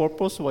 Whatever the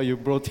purpose why you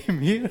brought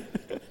him here,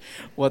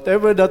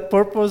 whatever that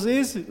purpose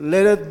is,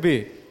 let it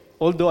be.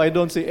 Although I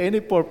don't see any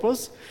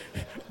purpose,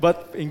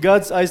 but in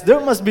God's eyes, there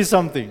must be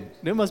something.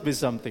 There must be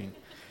something.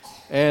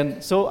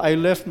 And so I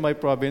left my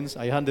province.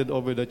 I handed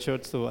over the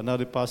church to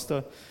another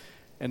pastor.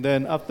 And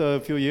then after a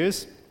few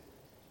years,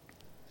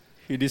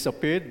 he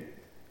disappeared.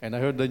 And I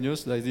heard the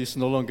news that he's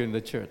no longer in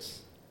the church.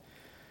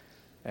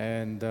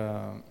 And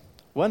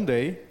one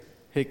day,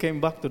 he came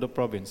back to the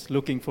province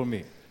looking for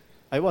me.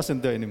 I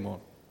wasn't there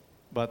anymore.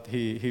 But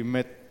he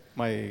met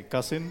my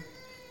cousin,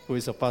 who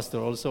is a pastor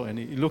also, and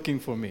he looking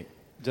for me.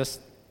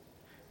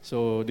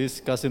 So this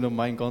cousin of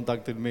mine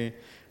contacted me.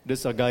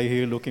 There's a guy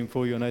here looking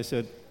for you. And I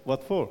said,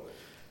 what for?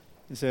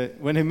 He said,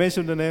 when he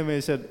mentioned the name,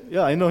 he said,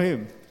 yeah, I know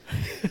him.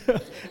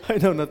 I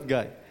know that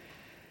guy.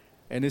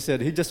 And he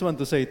said, he just want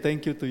to say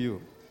thank you to you.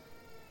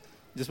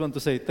 Just want to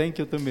say thank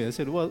you to me. I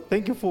said, well,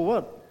 thank you for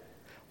what?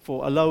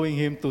 For allowing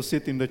him to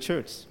sit in the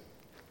church.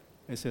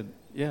 I said,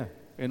 yeah,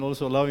 and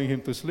also allowing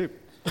him to sleep.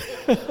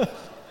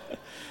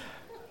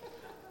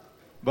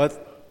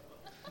 But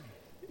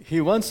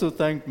he wants to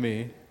thank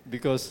me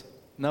because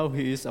now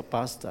he is a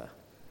pastor.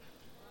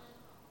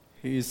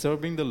 He is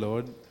serving the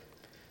Lord.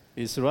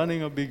 He's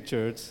running a big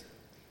church,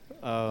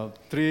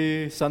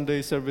 3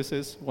 Sunday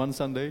services, one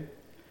Sunday,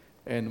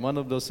 and one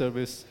of those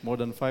services, more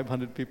than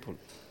 500 people.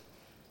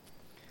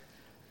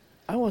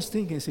 I was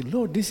thinking, I said,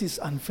 Lord, this is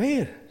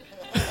unfair.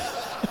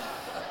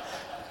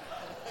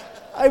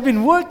 I've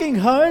been working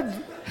hard.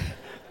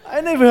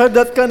 I never had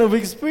that kind of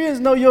experience.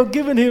 Now you're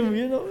giving him,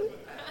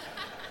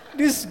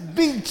 this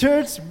big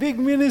church, big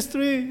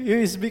ministry. He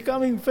is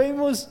becoming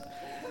famous.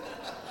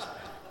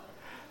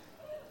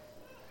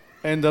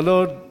 And the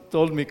Lord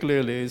told me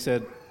clearly, he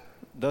said,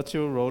 that's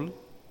your role.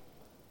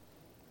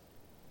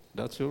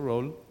 That's your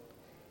role.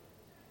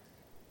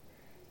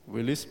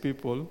 Release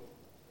people,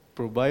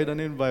 provide an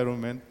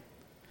environment,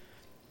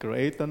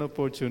 create an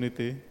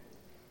opportunity.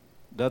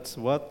 That's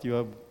what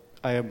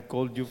I have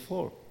called you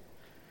for.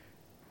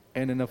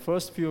 And in the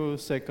first few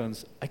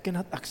seconds, I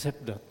cannot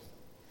accept that.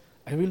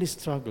 I really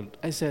struggled.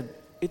 I said,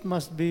 it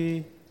must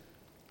be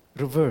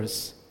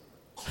reverse.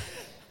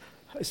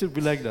 I should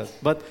be like that.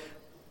 But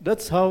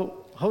that's how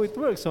it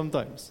works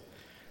sometimes.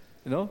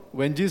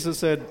 When Jesus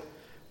said,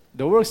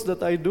 the works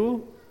that I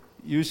do,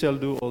 you shall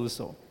do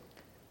also.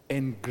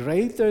 And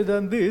greater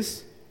than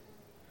this,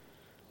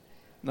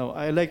 now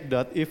I like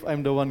that if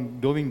I'm the one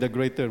doing the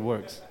greater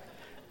works.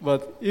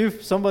 But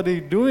if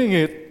somebody doing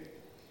it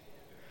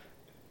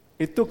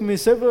took me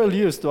several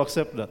years to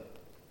accept that.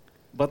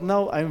 But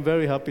now I'm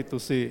very happy to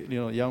see,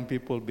 young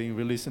people being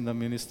released in the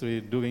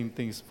ministry, doing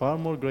things far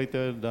more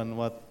greater than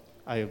what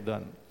I have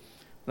done.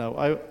 Now,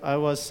 I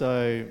was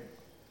a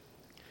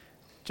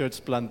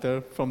church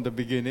planter from the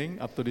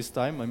beginning up to this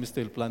time. I'm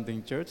still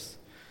planting church.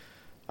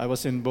 I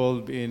was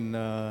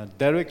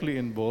directly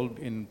involved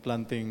in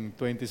planting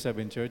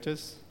 27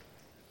 churches.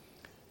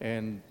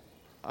 And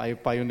I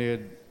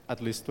pioneered at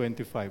least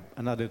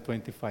another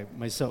 25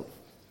 myself.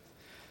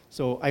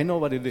 So I know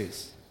what it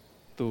is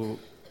to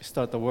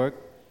start a work,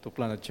 to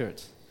plant a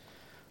church.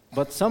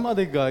 But some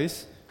other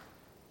guys,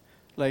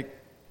 like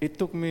it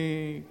took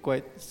me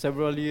quite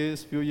several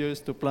years, few years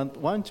to plant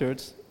one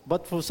church,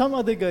 but for some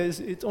other guys,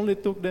 it only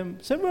took them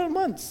several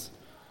months.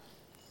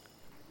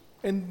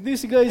 And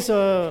these guys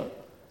are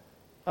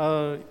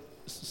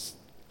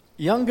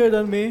younger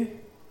than me,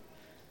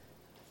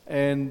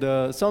 and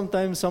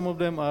sometimes some of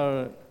them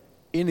are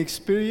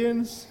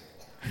inexperienced,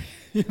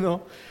 you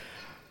know.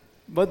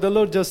 But the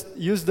Lord just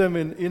used them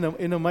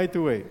in a mighty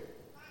way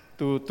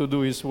to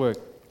do His work.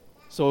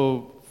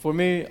 So for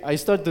me, I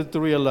started to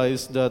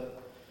realize that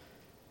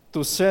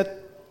to set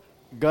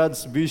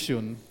God's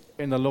vision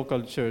in a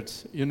local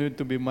church, you need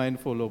to be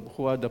mindful of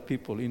who are the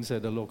people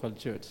inside the local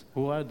church.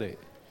 Who are they?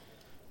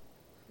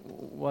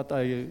 What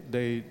are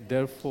they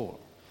there for?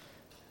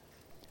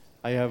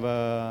 I have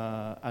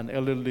an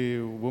elderly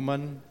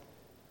woman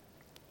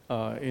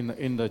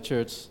in the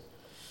church.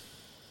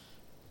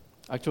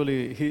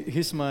 Actually,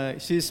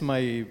 she's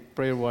my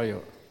prayer warrior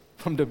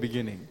from the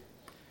beginning.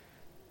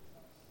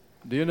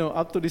 Do you know,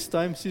 up to this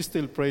time, she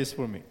still prays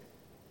for me.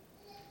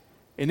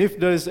 And if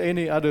there is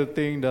any other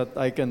thing that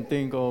I can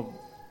think of,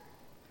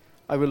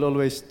 I will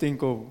always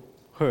think of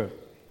her.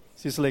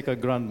 She's like a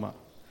grandma,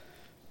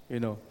 you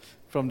know.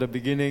 From the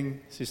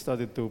beginning, she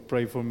started to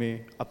pray for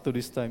me. Up to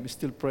this time,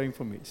 still praying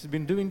for me. She's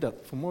been doing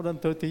that for more than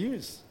 30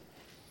 years.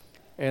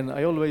 And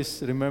I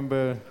always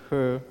remember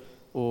her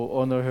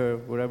or honor her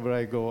wherever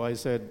I go. I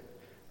said,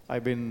 I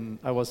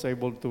was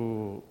able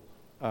to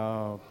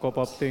cope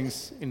up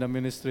things in the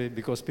ministry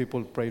because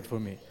people prayed for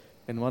me.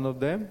 And one of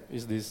them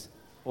is this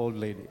old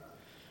lady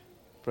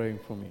praying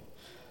for me.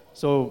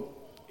 So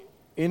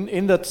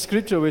in that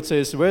scripture which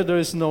says, where there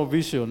is no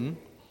vision,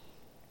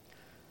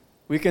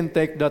 we can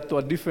take that to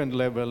a different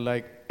level,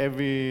 like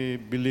every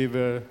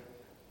believer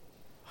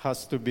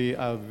has to be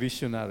a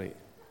visionary.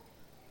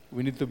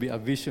 We need to be a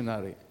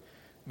visionary.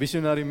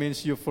 Visionary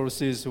means you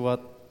foresee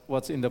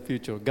what's in the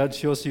future. God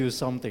shows you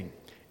something.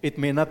 It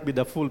may not be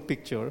the full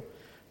picture,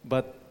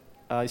 but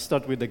I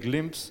start with a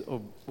glimpse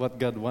of what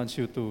God wants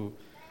you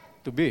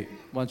to be,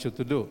 wants you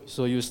to do.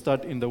 So you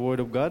start in the Word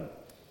of God,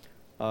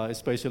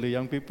 especially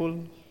young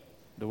people.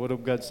 The Word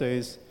of God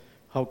says,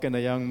 how can a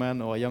young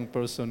man or a young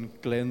person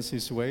cleanse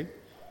his way?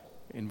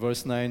 In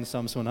verse 9,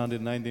 Psalms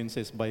 119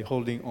 says, by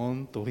holding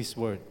on to His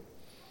Word.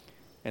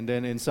 And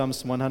then in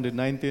Psalms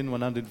 119,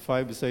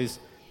 105, it says,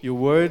 your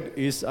Word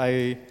is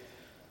a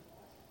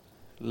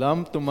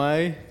lamp to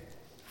my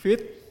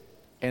feet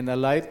and a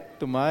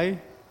light to my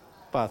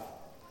path.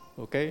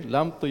 Okay?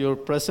 Lamp to your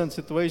present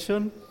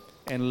situation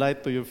and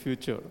light to your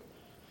future.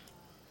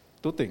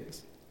 Two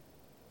things.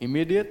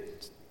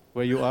 Immediate,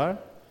 where you are,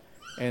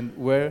 and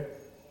where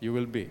you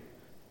will be.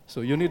 So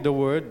you need the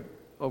Word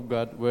of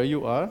God where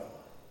you are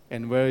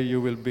and where you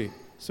will be.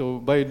 So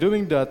by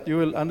doing that, you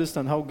will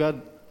understand how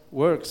God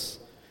works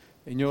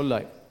in your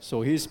life.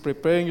 So He's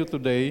preparing you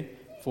today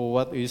for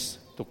what is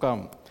to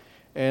come.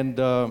 And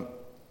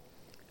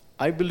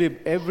I believe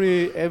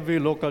every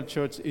local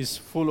church is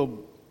full of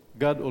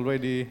God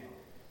already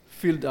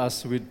filled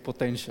us with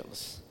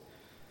potentials.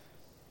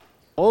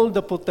 All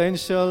the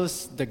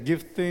potentials, the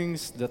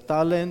giftings, the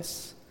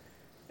talents,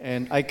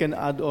 and I can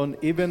add on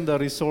even the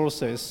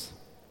resources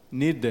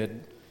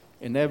needed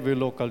in every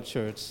local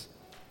church,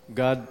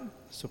 God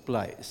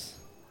supplies.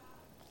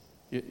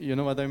 You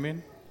know what I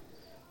mean?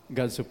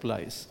 God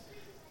supplies.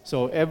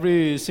 So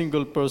every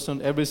single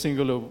person, every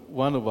single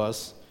one of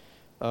us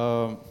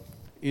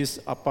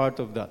is a part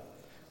of that.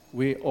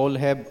 We all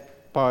have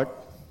part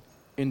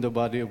in the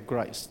body of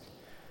Christ.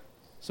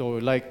 So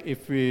like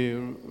if we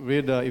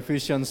read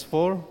Ephesians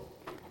 4,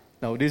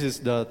 now this is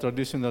the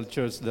traditional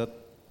church that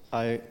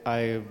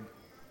I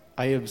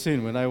have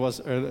seen when I was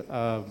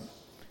a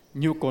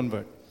new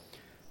convert.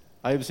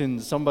 I have seen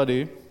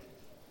somebody,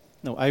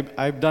 no,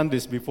 I've done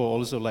this before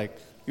also, like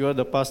you are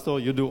the pastor,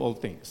 you do all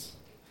things.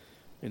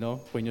 You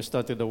know, when you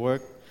started the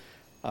work.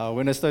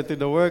 When I started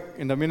the work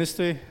in the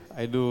ministry,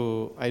 I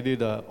did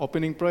the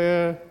opening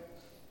prayer,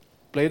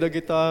 play the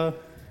guitar,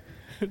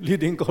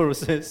 leading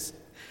choruses,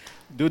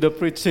 do the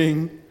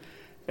preaching,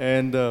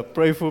 and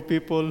pray for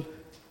people,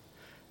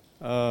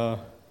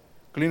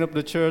 clean up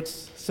the church,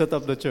 set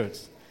up the church.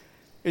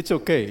 It's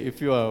okay if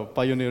you are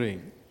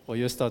pioneering or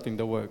you're starting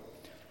the work.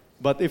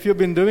 But if you've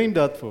been doing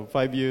that for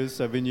 5 years,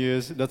 7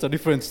 years, that's a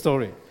different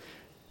story.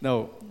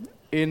 Now,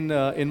 in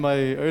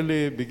my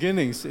early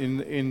beginnings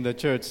in the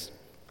church,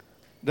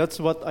 that's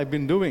what I've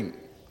been doing.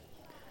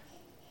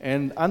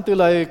 And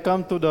until I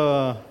come to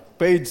the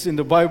page in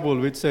the Bible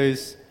which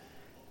says,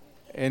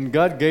 and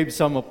God gave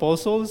some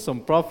apostles, some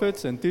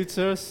prophets and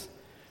teachers,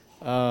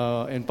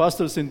 and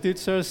pastors and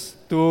teachers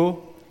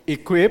to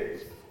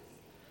equip,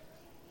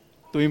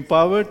 to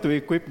empower, to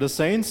equip the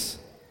saints,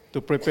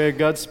 to prepare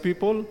God's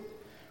people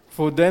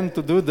for them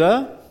to do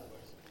the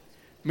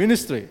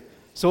ministry.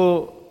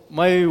 So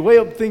my way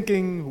of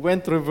thinking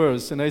went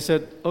reverse, and I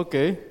said,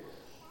 okay,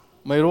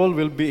 my role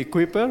will be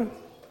equipper,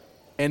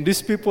 and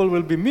these people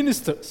will be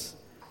ministers.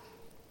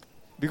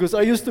 Because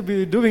I used to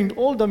be doing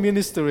all the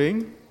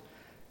ministering,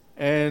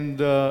 and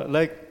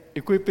like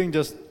equipping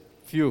just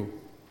few,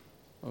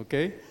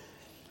 okay?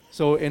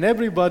 So in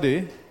every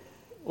body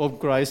of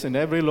Christ, in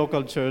every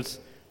local church,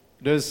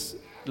 there's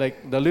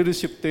like the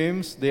leadership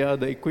teams, they are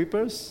the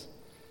equippers.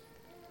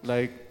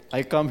 Like,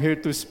 I come here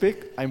to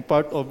speak, I'm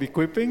part of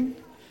equipping.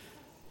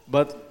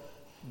 But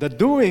the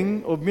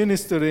doing of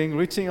ministering,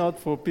 reaching out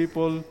for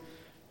people,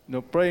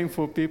 praying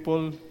for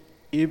people,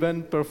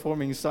 even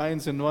performing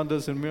signs and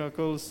wonders and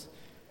miracles,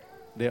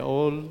 they are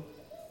all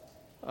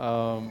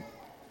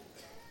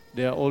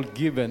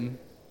given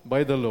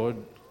by the Lord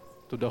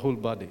to the whole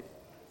body.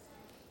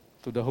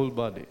 To the whole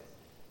body.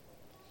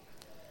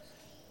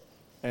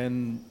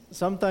 And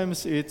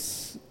sometimes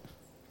it's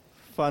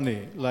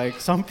funny. Like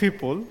some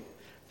people,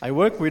 I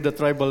work with the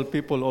tribal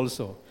people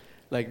also.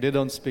 Like they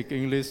don't speak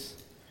English,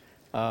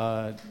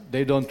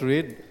 they don't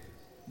read,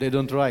 they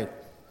don't write.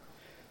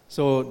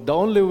 So the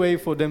only way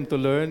for them to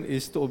learn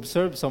is to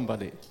observe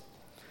somebody.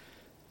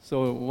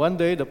 So one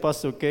day the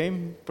pastor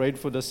came, prayed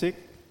for the sick,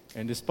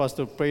 and this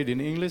pastor prayed in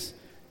English,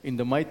 in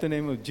the mighty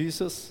name of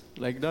Jesus,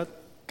 like that,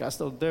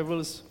 cast out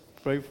devils,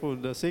 pray for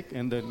the sick,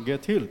 and then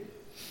get healed.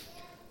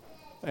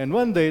 And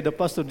one day the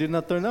pastor did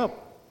not turn up.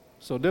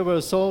 So there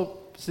were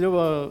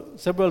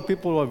several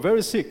people who were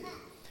very sick.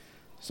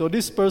 So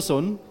this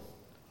person,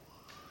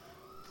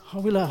 how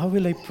will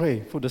I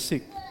pray for the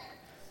sick?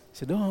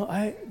 He said,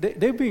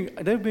 they've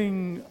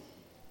been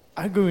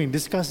arguing,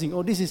 discussing,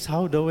 this is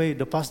how the way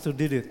the pastor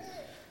did it.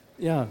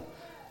 Yeah,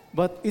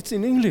 but it's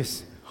in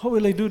English. How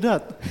will I do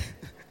that?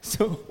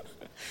 So,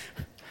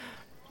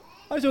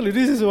 actually,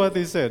 this is what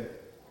he said.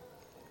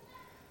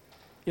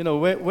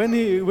 When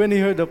he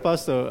heard the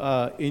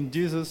pastor, in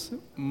Jesus'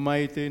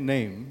 mighty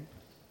name,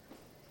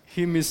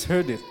 he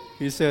misheard it.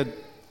 He said,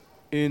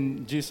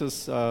 in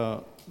Jesus'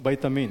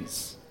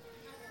 vitamins.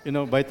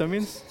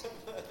 Vitamins?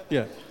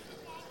 Yeah.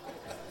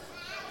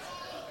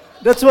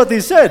 That's what he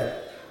said.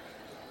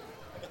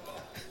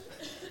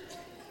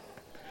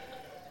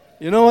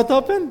 You know what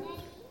happened?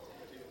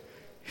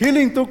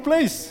 Healing took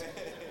place.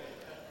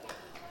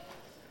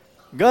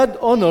 God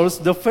honors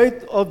the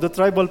faith of the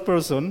tribal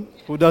person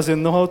who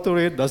doesn't know how to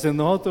read, doesn't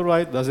know how to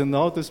write, doesn't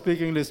know how to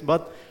speak English,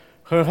 but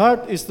her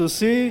heart is to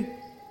see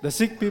the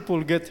sick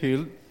people get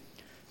healed.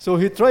 So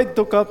he tried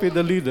to copy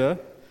the leader,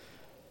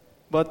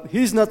 but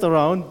he's not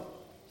around,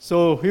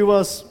 so he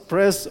was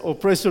pressed or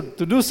pressured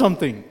to do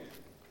something.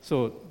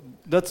 So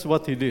that's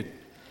what he did.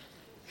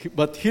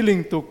 But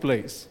healing took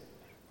place.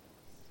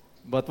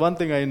 But one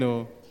thing I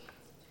know,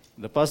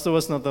 the pastor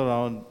was not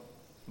around,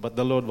 but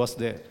the Lord was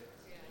there.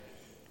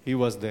 He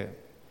was there.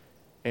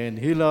 And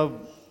he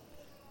loved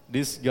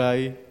this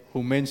guy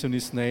who mentioned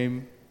his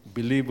name,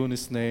 believed on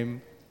his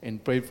name,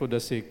 and prayed for the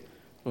sick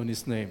on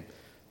his name.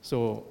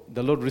 So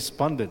the Lord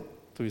responded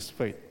to his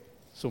faith.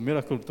 So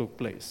miracle took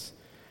place.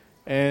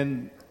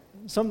 And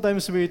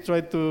sometimes we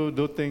try to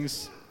do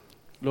things,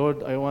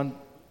 Lord, I want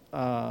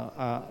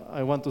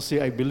to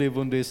say I believe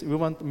on this. We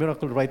want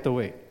miracle right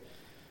away.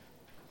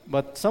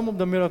 But some of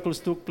the miracles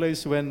took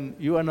place when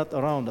you are not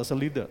around as a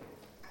leader.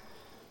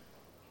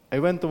 I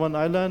went to one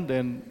island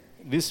and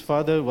this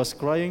father was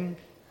crying,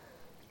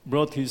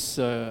 brought his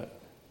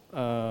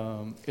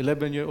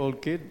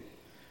 11-year-old kid.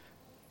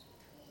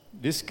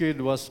 This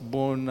kid was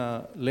born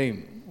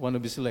lame, one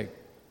of his legs.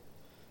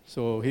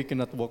 So he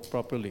cannot walk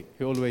properly.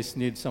 He always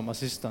needs some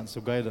assistance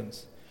or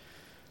guidance.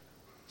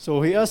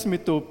 So he asked me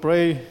to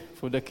pray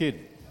for the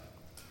kid.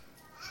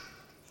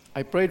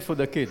 I prayed for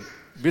the kid.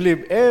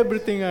 Believe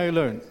everything I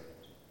learned.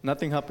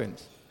 Nothing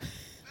happens.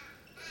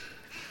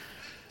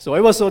 So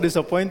I was so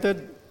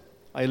disappointed.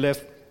 I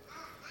left.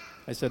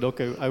 I said,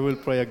 okay, I will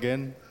pray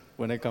again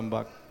when I come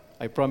back.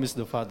 I promised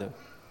the father.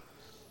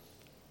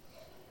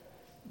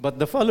 But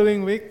the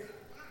following week,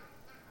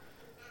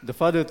 the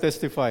father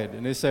testified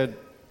and he said,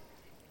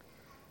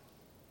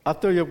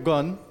 after you've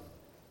gone,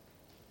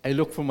 I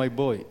looked for my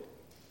boy.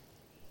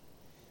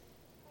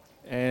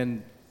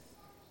 And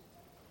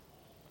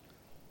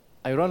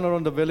I ran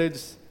around the village,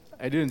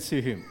 I didn't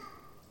see him.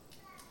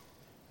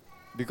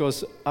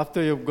 Because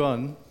after you've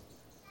gone,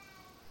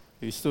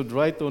 he stood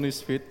right on his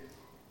feet,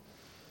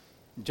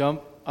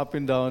 jumped up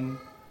and down,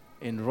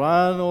 and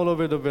ran all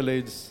over the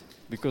village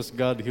because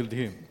God healed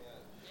him.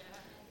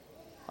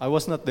 I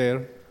was not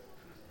there,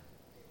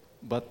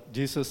 but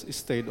Jesus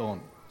stayed on.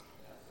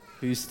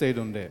 He stayed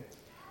on there.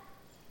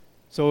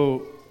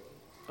 So,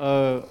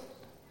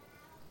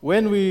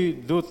 when we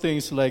do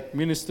things like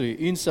ministry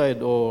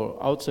inside or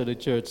outside the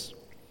church,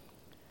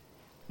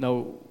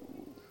 now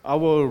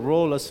our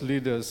role as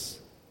leaders,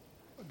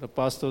 the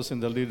pastors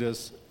and the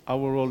leaders,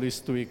 our role is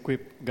to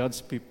equip God's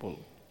people.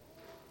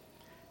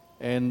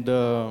 And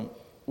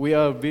we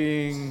are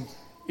being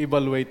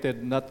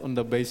evaluated not on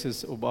the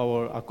basis of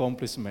our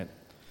accomplishment,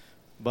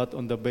 but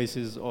on the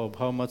basis of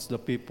how much the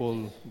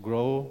people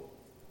grow,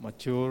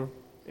 mature,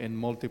 and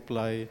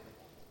multiply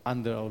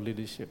under our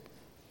leadership.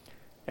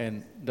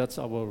 And that's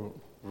our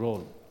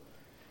role.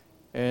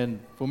 And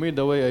for me,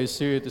 the way I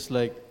see it is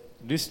like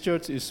this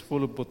church is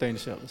full of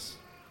potentials.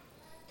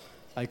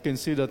 I can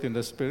see that in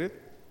the spirit.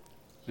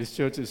 This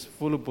church is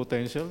full of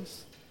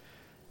potentials.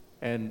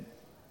 And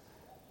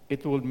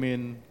it will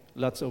mean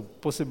lots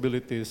of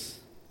possibilities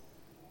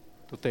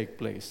to take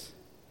place.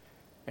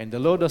 And the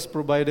Lord has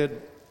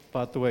provided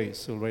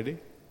pathways already.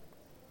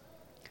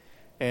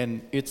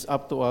 And it's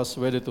up to us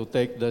whether to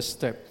take the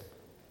step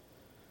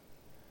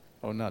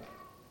or not.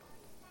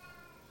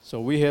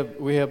 So we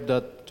have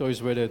that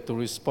choice whether to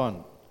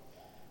respond.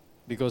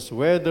 Because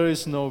where there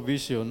is no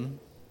vision,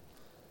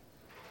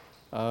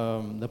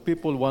 the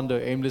people wander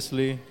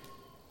aimlessly,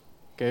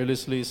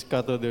 carelessly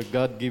scatter their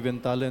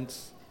God-given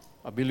talents,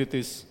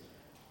 abilities,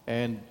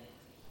 and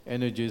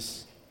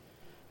energies.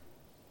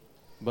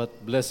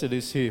 But blessed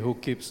is he who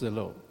keeps the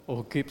law, or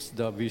who keeps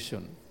the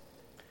vision.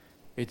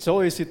 It's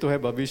so easy to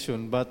have a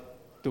vision,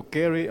 but to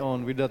carry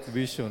on with that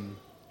vision,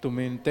 to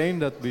maintain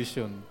that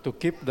vision, to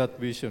keep that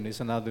vision is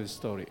another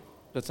story.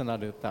 That's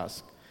another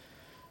task.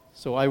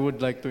 So I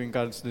would like to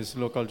encourage this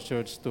local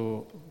church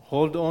to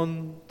hold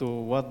on to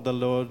what the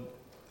Lord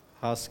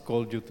has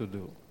called you to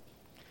do.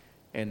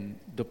 And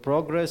the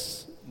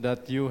progress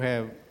that you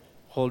have,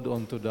 hold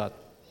on to that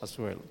as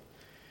well.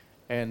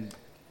 And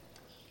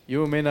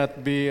you may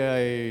not be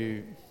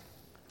a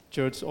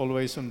church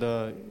always on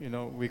the,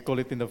 we call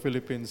it in the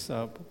Philippines,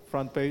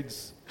 front page,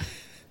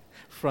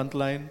 front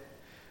line.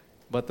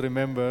 But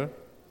remember,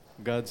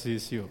 God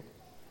sees you.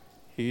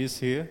 He is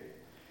here,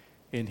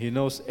 and He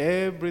knows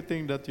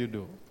everything that you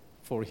do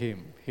for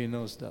Him. He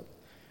knows that.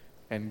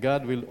 And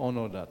God will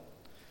honor that.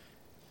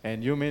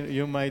 And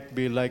you might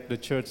be like the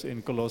church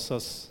in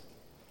Colossus.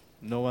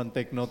 No one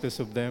take notice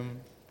of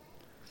them.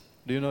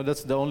 Do you know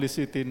that's the only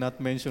city not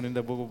mentioned in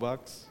the book of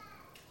Acts?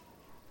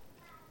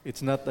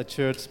 It's not a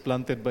church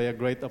planted by a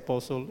great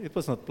apostle. It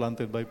was not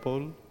planted by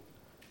Paul.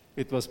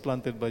 It was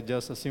planted by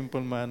just a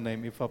simple man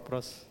named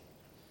Epaphras.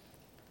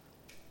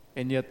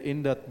 And yet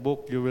in that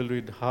book you will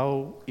read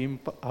how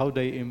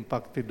they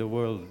impacted the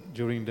world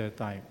during their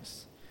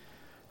times.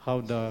 How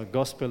the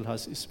gospel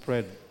has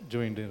spread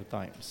during their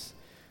times.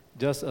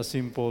 Just a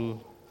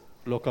simple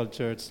local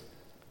church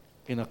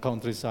in a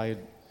countryside,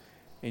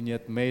 and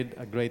yet made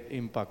a great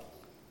impact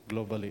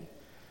globally.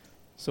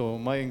 So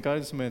my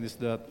encouragement is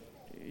that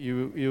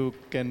you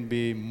can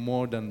be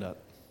more than that.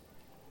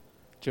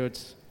 Church,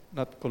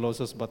 not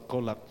Colossus, but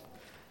Colac.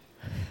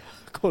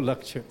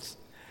 Colac Church.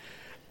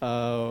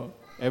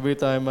 Every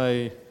time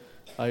I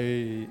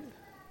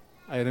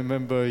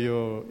remember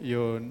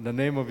the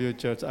name of your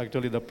church,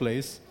 actually the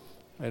place,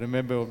 I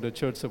remember of the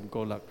Church of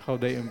Colac, how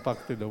they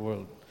impacted the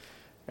world.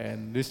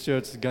 And this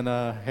church is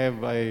gonna have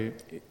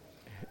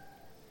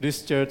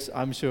this church,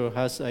 I'm sure,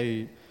 has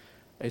a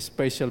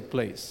special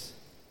place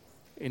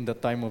in the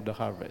time of the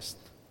harvest.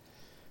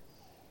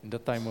 In the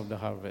time of the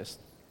harvest.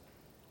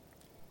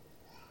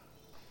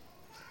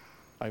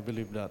 I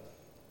believe that.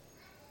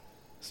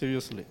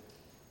 Seriously.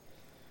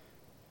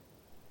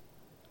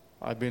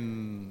 I've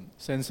been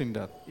sensing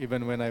that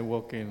even when I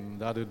walk in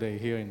the other day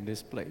here in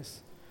this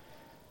place.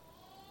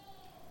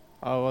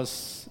 I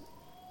was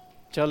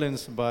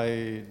challenged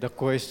by the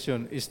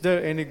question, is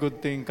there any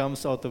good thing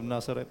comes out of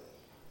Nazareth?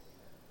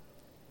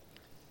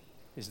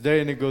 Is there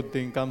any good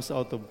thing comes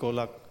out of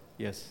Colac?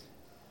 Yes.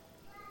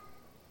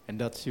 And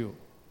that's you.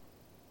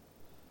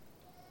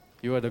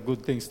 You are the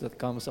good things that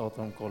comes out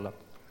from Colac.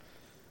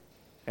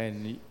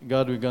 And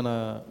God, we're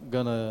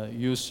gonna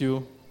use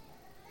you.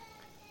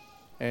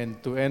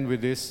 And to end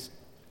with this,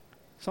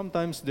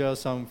 sometimes there are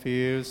some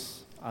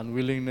fears,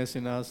 unwillingness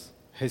in us,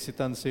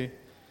 hesitancy,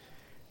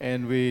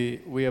 and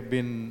we have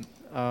been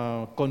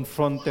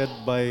confronted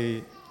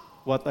by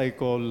what I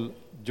call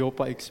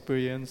Joppa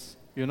experience.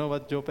 You know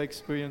what Joppa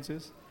experience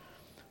is?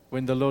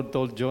 When the Lord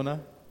told Jonah,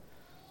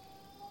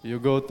 you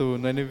go to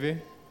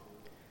Nineveh,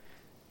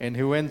 and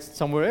he went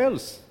somewhere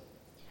else.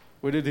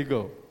 Where did he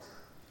go?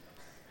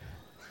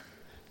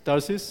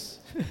 Tarsus?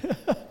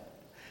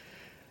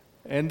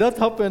 And that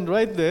happened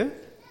right there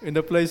in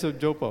the place of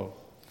Joppa.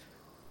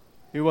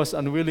 He was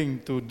unwilling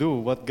to do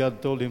what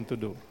God told him to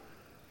do.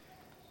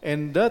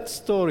 And that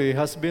story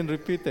has been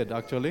repeated,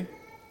 actually.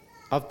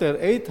 After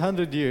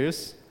 800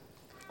 years,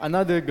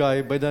 another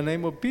guy by the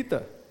name of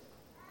Peter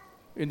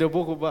in the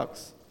book of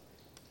Acts,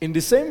 in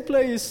the same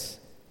place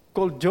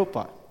called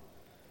Joppa,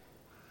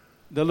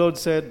 the Lord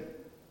said,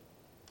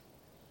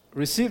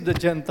 receive the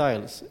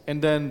Gentiles.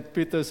 And then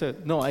Peter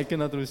said, no, I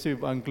cannot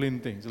receive unclean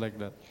things like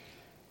that.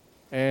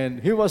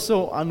 And he was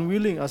so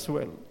unwilling as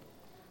well.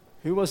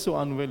 He was so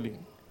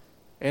unwilling.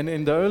 And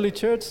in the early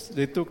church,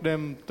 they took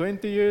them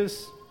 20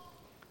 years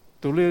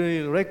to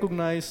really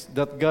recognize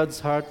that God's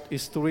heart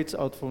is to reach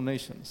out for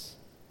nations.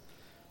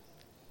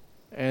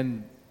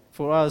 And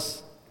for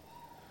us,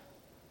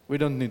 we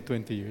don't need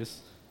 20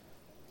 years.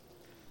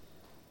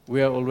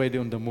 We are already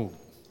on the move.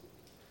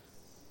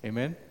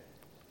 Amen?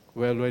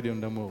 We are already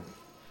on the move.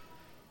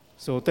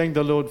 So thank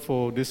the Lord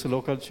for this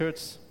local church.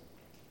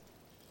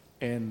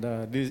 And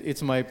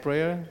it's my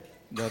prayer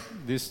that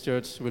this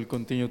church will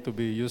continue to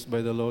be used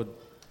by the Lord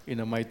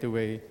in a mighty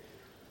way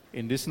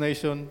in this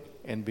nation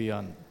and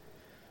beyond.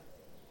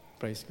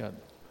 Praise God.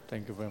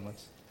 Thank you very much.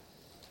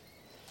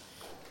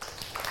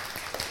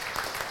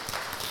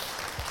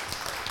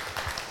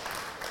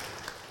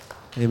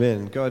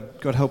 Amen.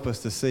 God help us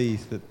to see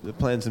the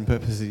plans and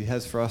purposes He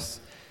has for us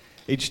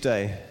each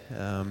day.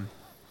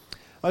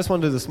 I just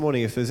wondered this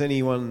morning if there's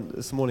anyone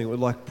this morning who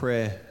would like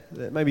prayer.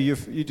 That maybe you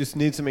just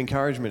need some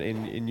encouragement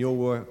in your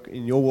work,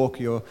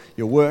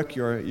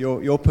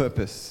 your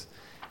purpose.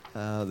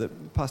 That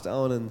Pastor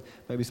Alan and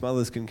maybe some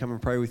others can come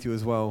and pray with you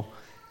as well.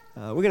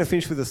 We're going to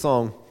finish with a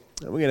song.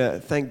 We're going to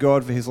thank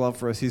God for His love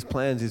for us, His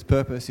plans, His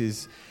purpose,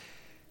 His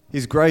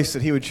grace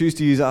that He would choose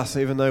to use us,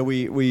 even though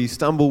we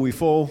stumble, we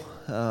fall.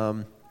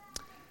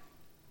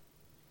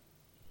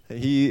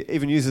 He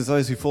even uses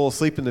those who fall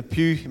asleep in the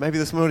pew. Maybe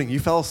this morning you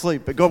fell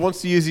asleep, but God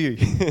wants to use you.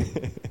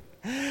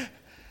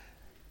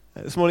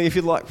 This morning, if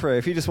you'd like prayer,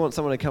 if you just want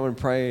someone to come and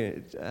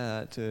pray,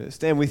 to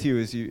stand with you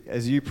as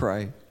you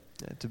pray,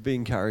 to be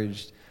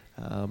encouraged,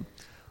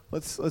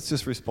 let's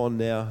just respond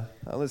now.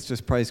 Let's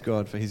just praise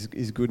God for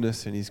His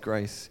goodness and His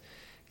grace,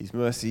 His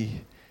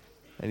mercy,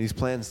 and His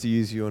plans to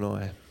use you and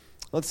I.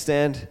 Let's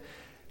stand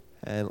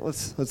and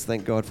let's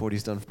thank God for what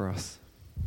He's done for us.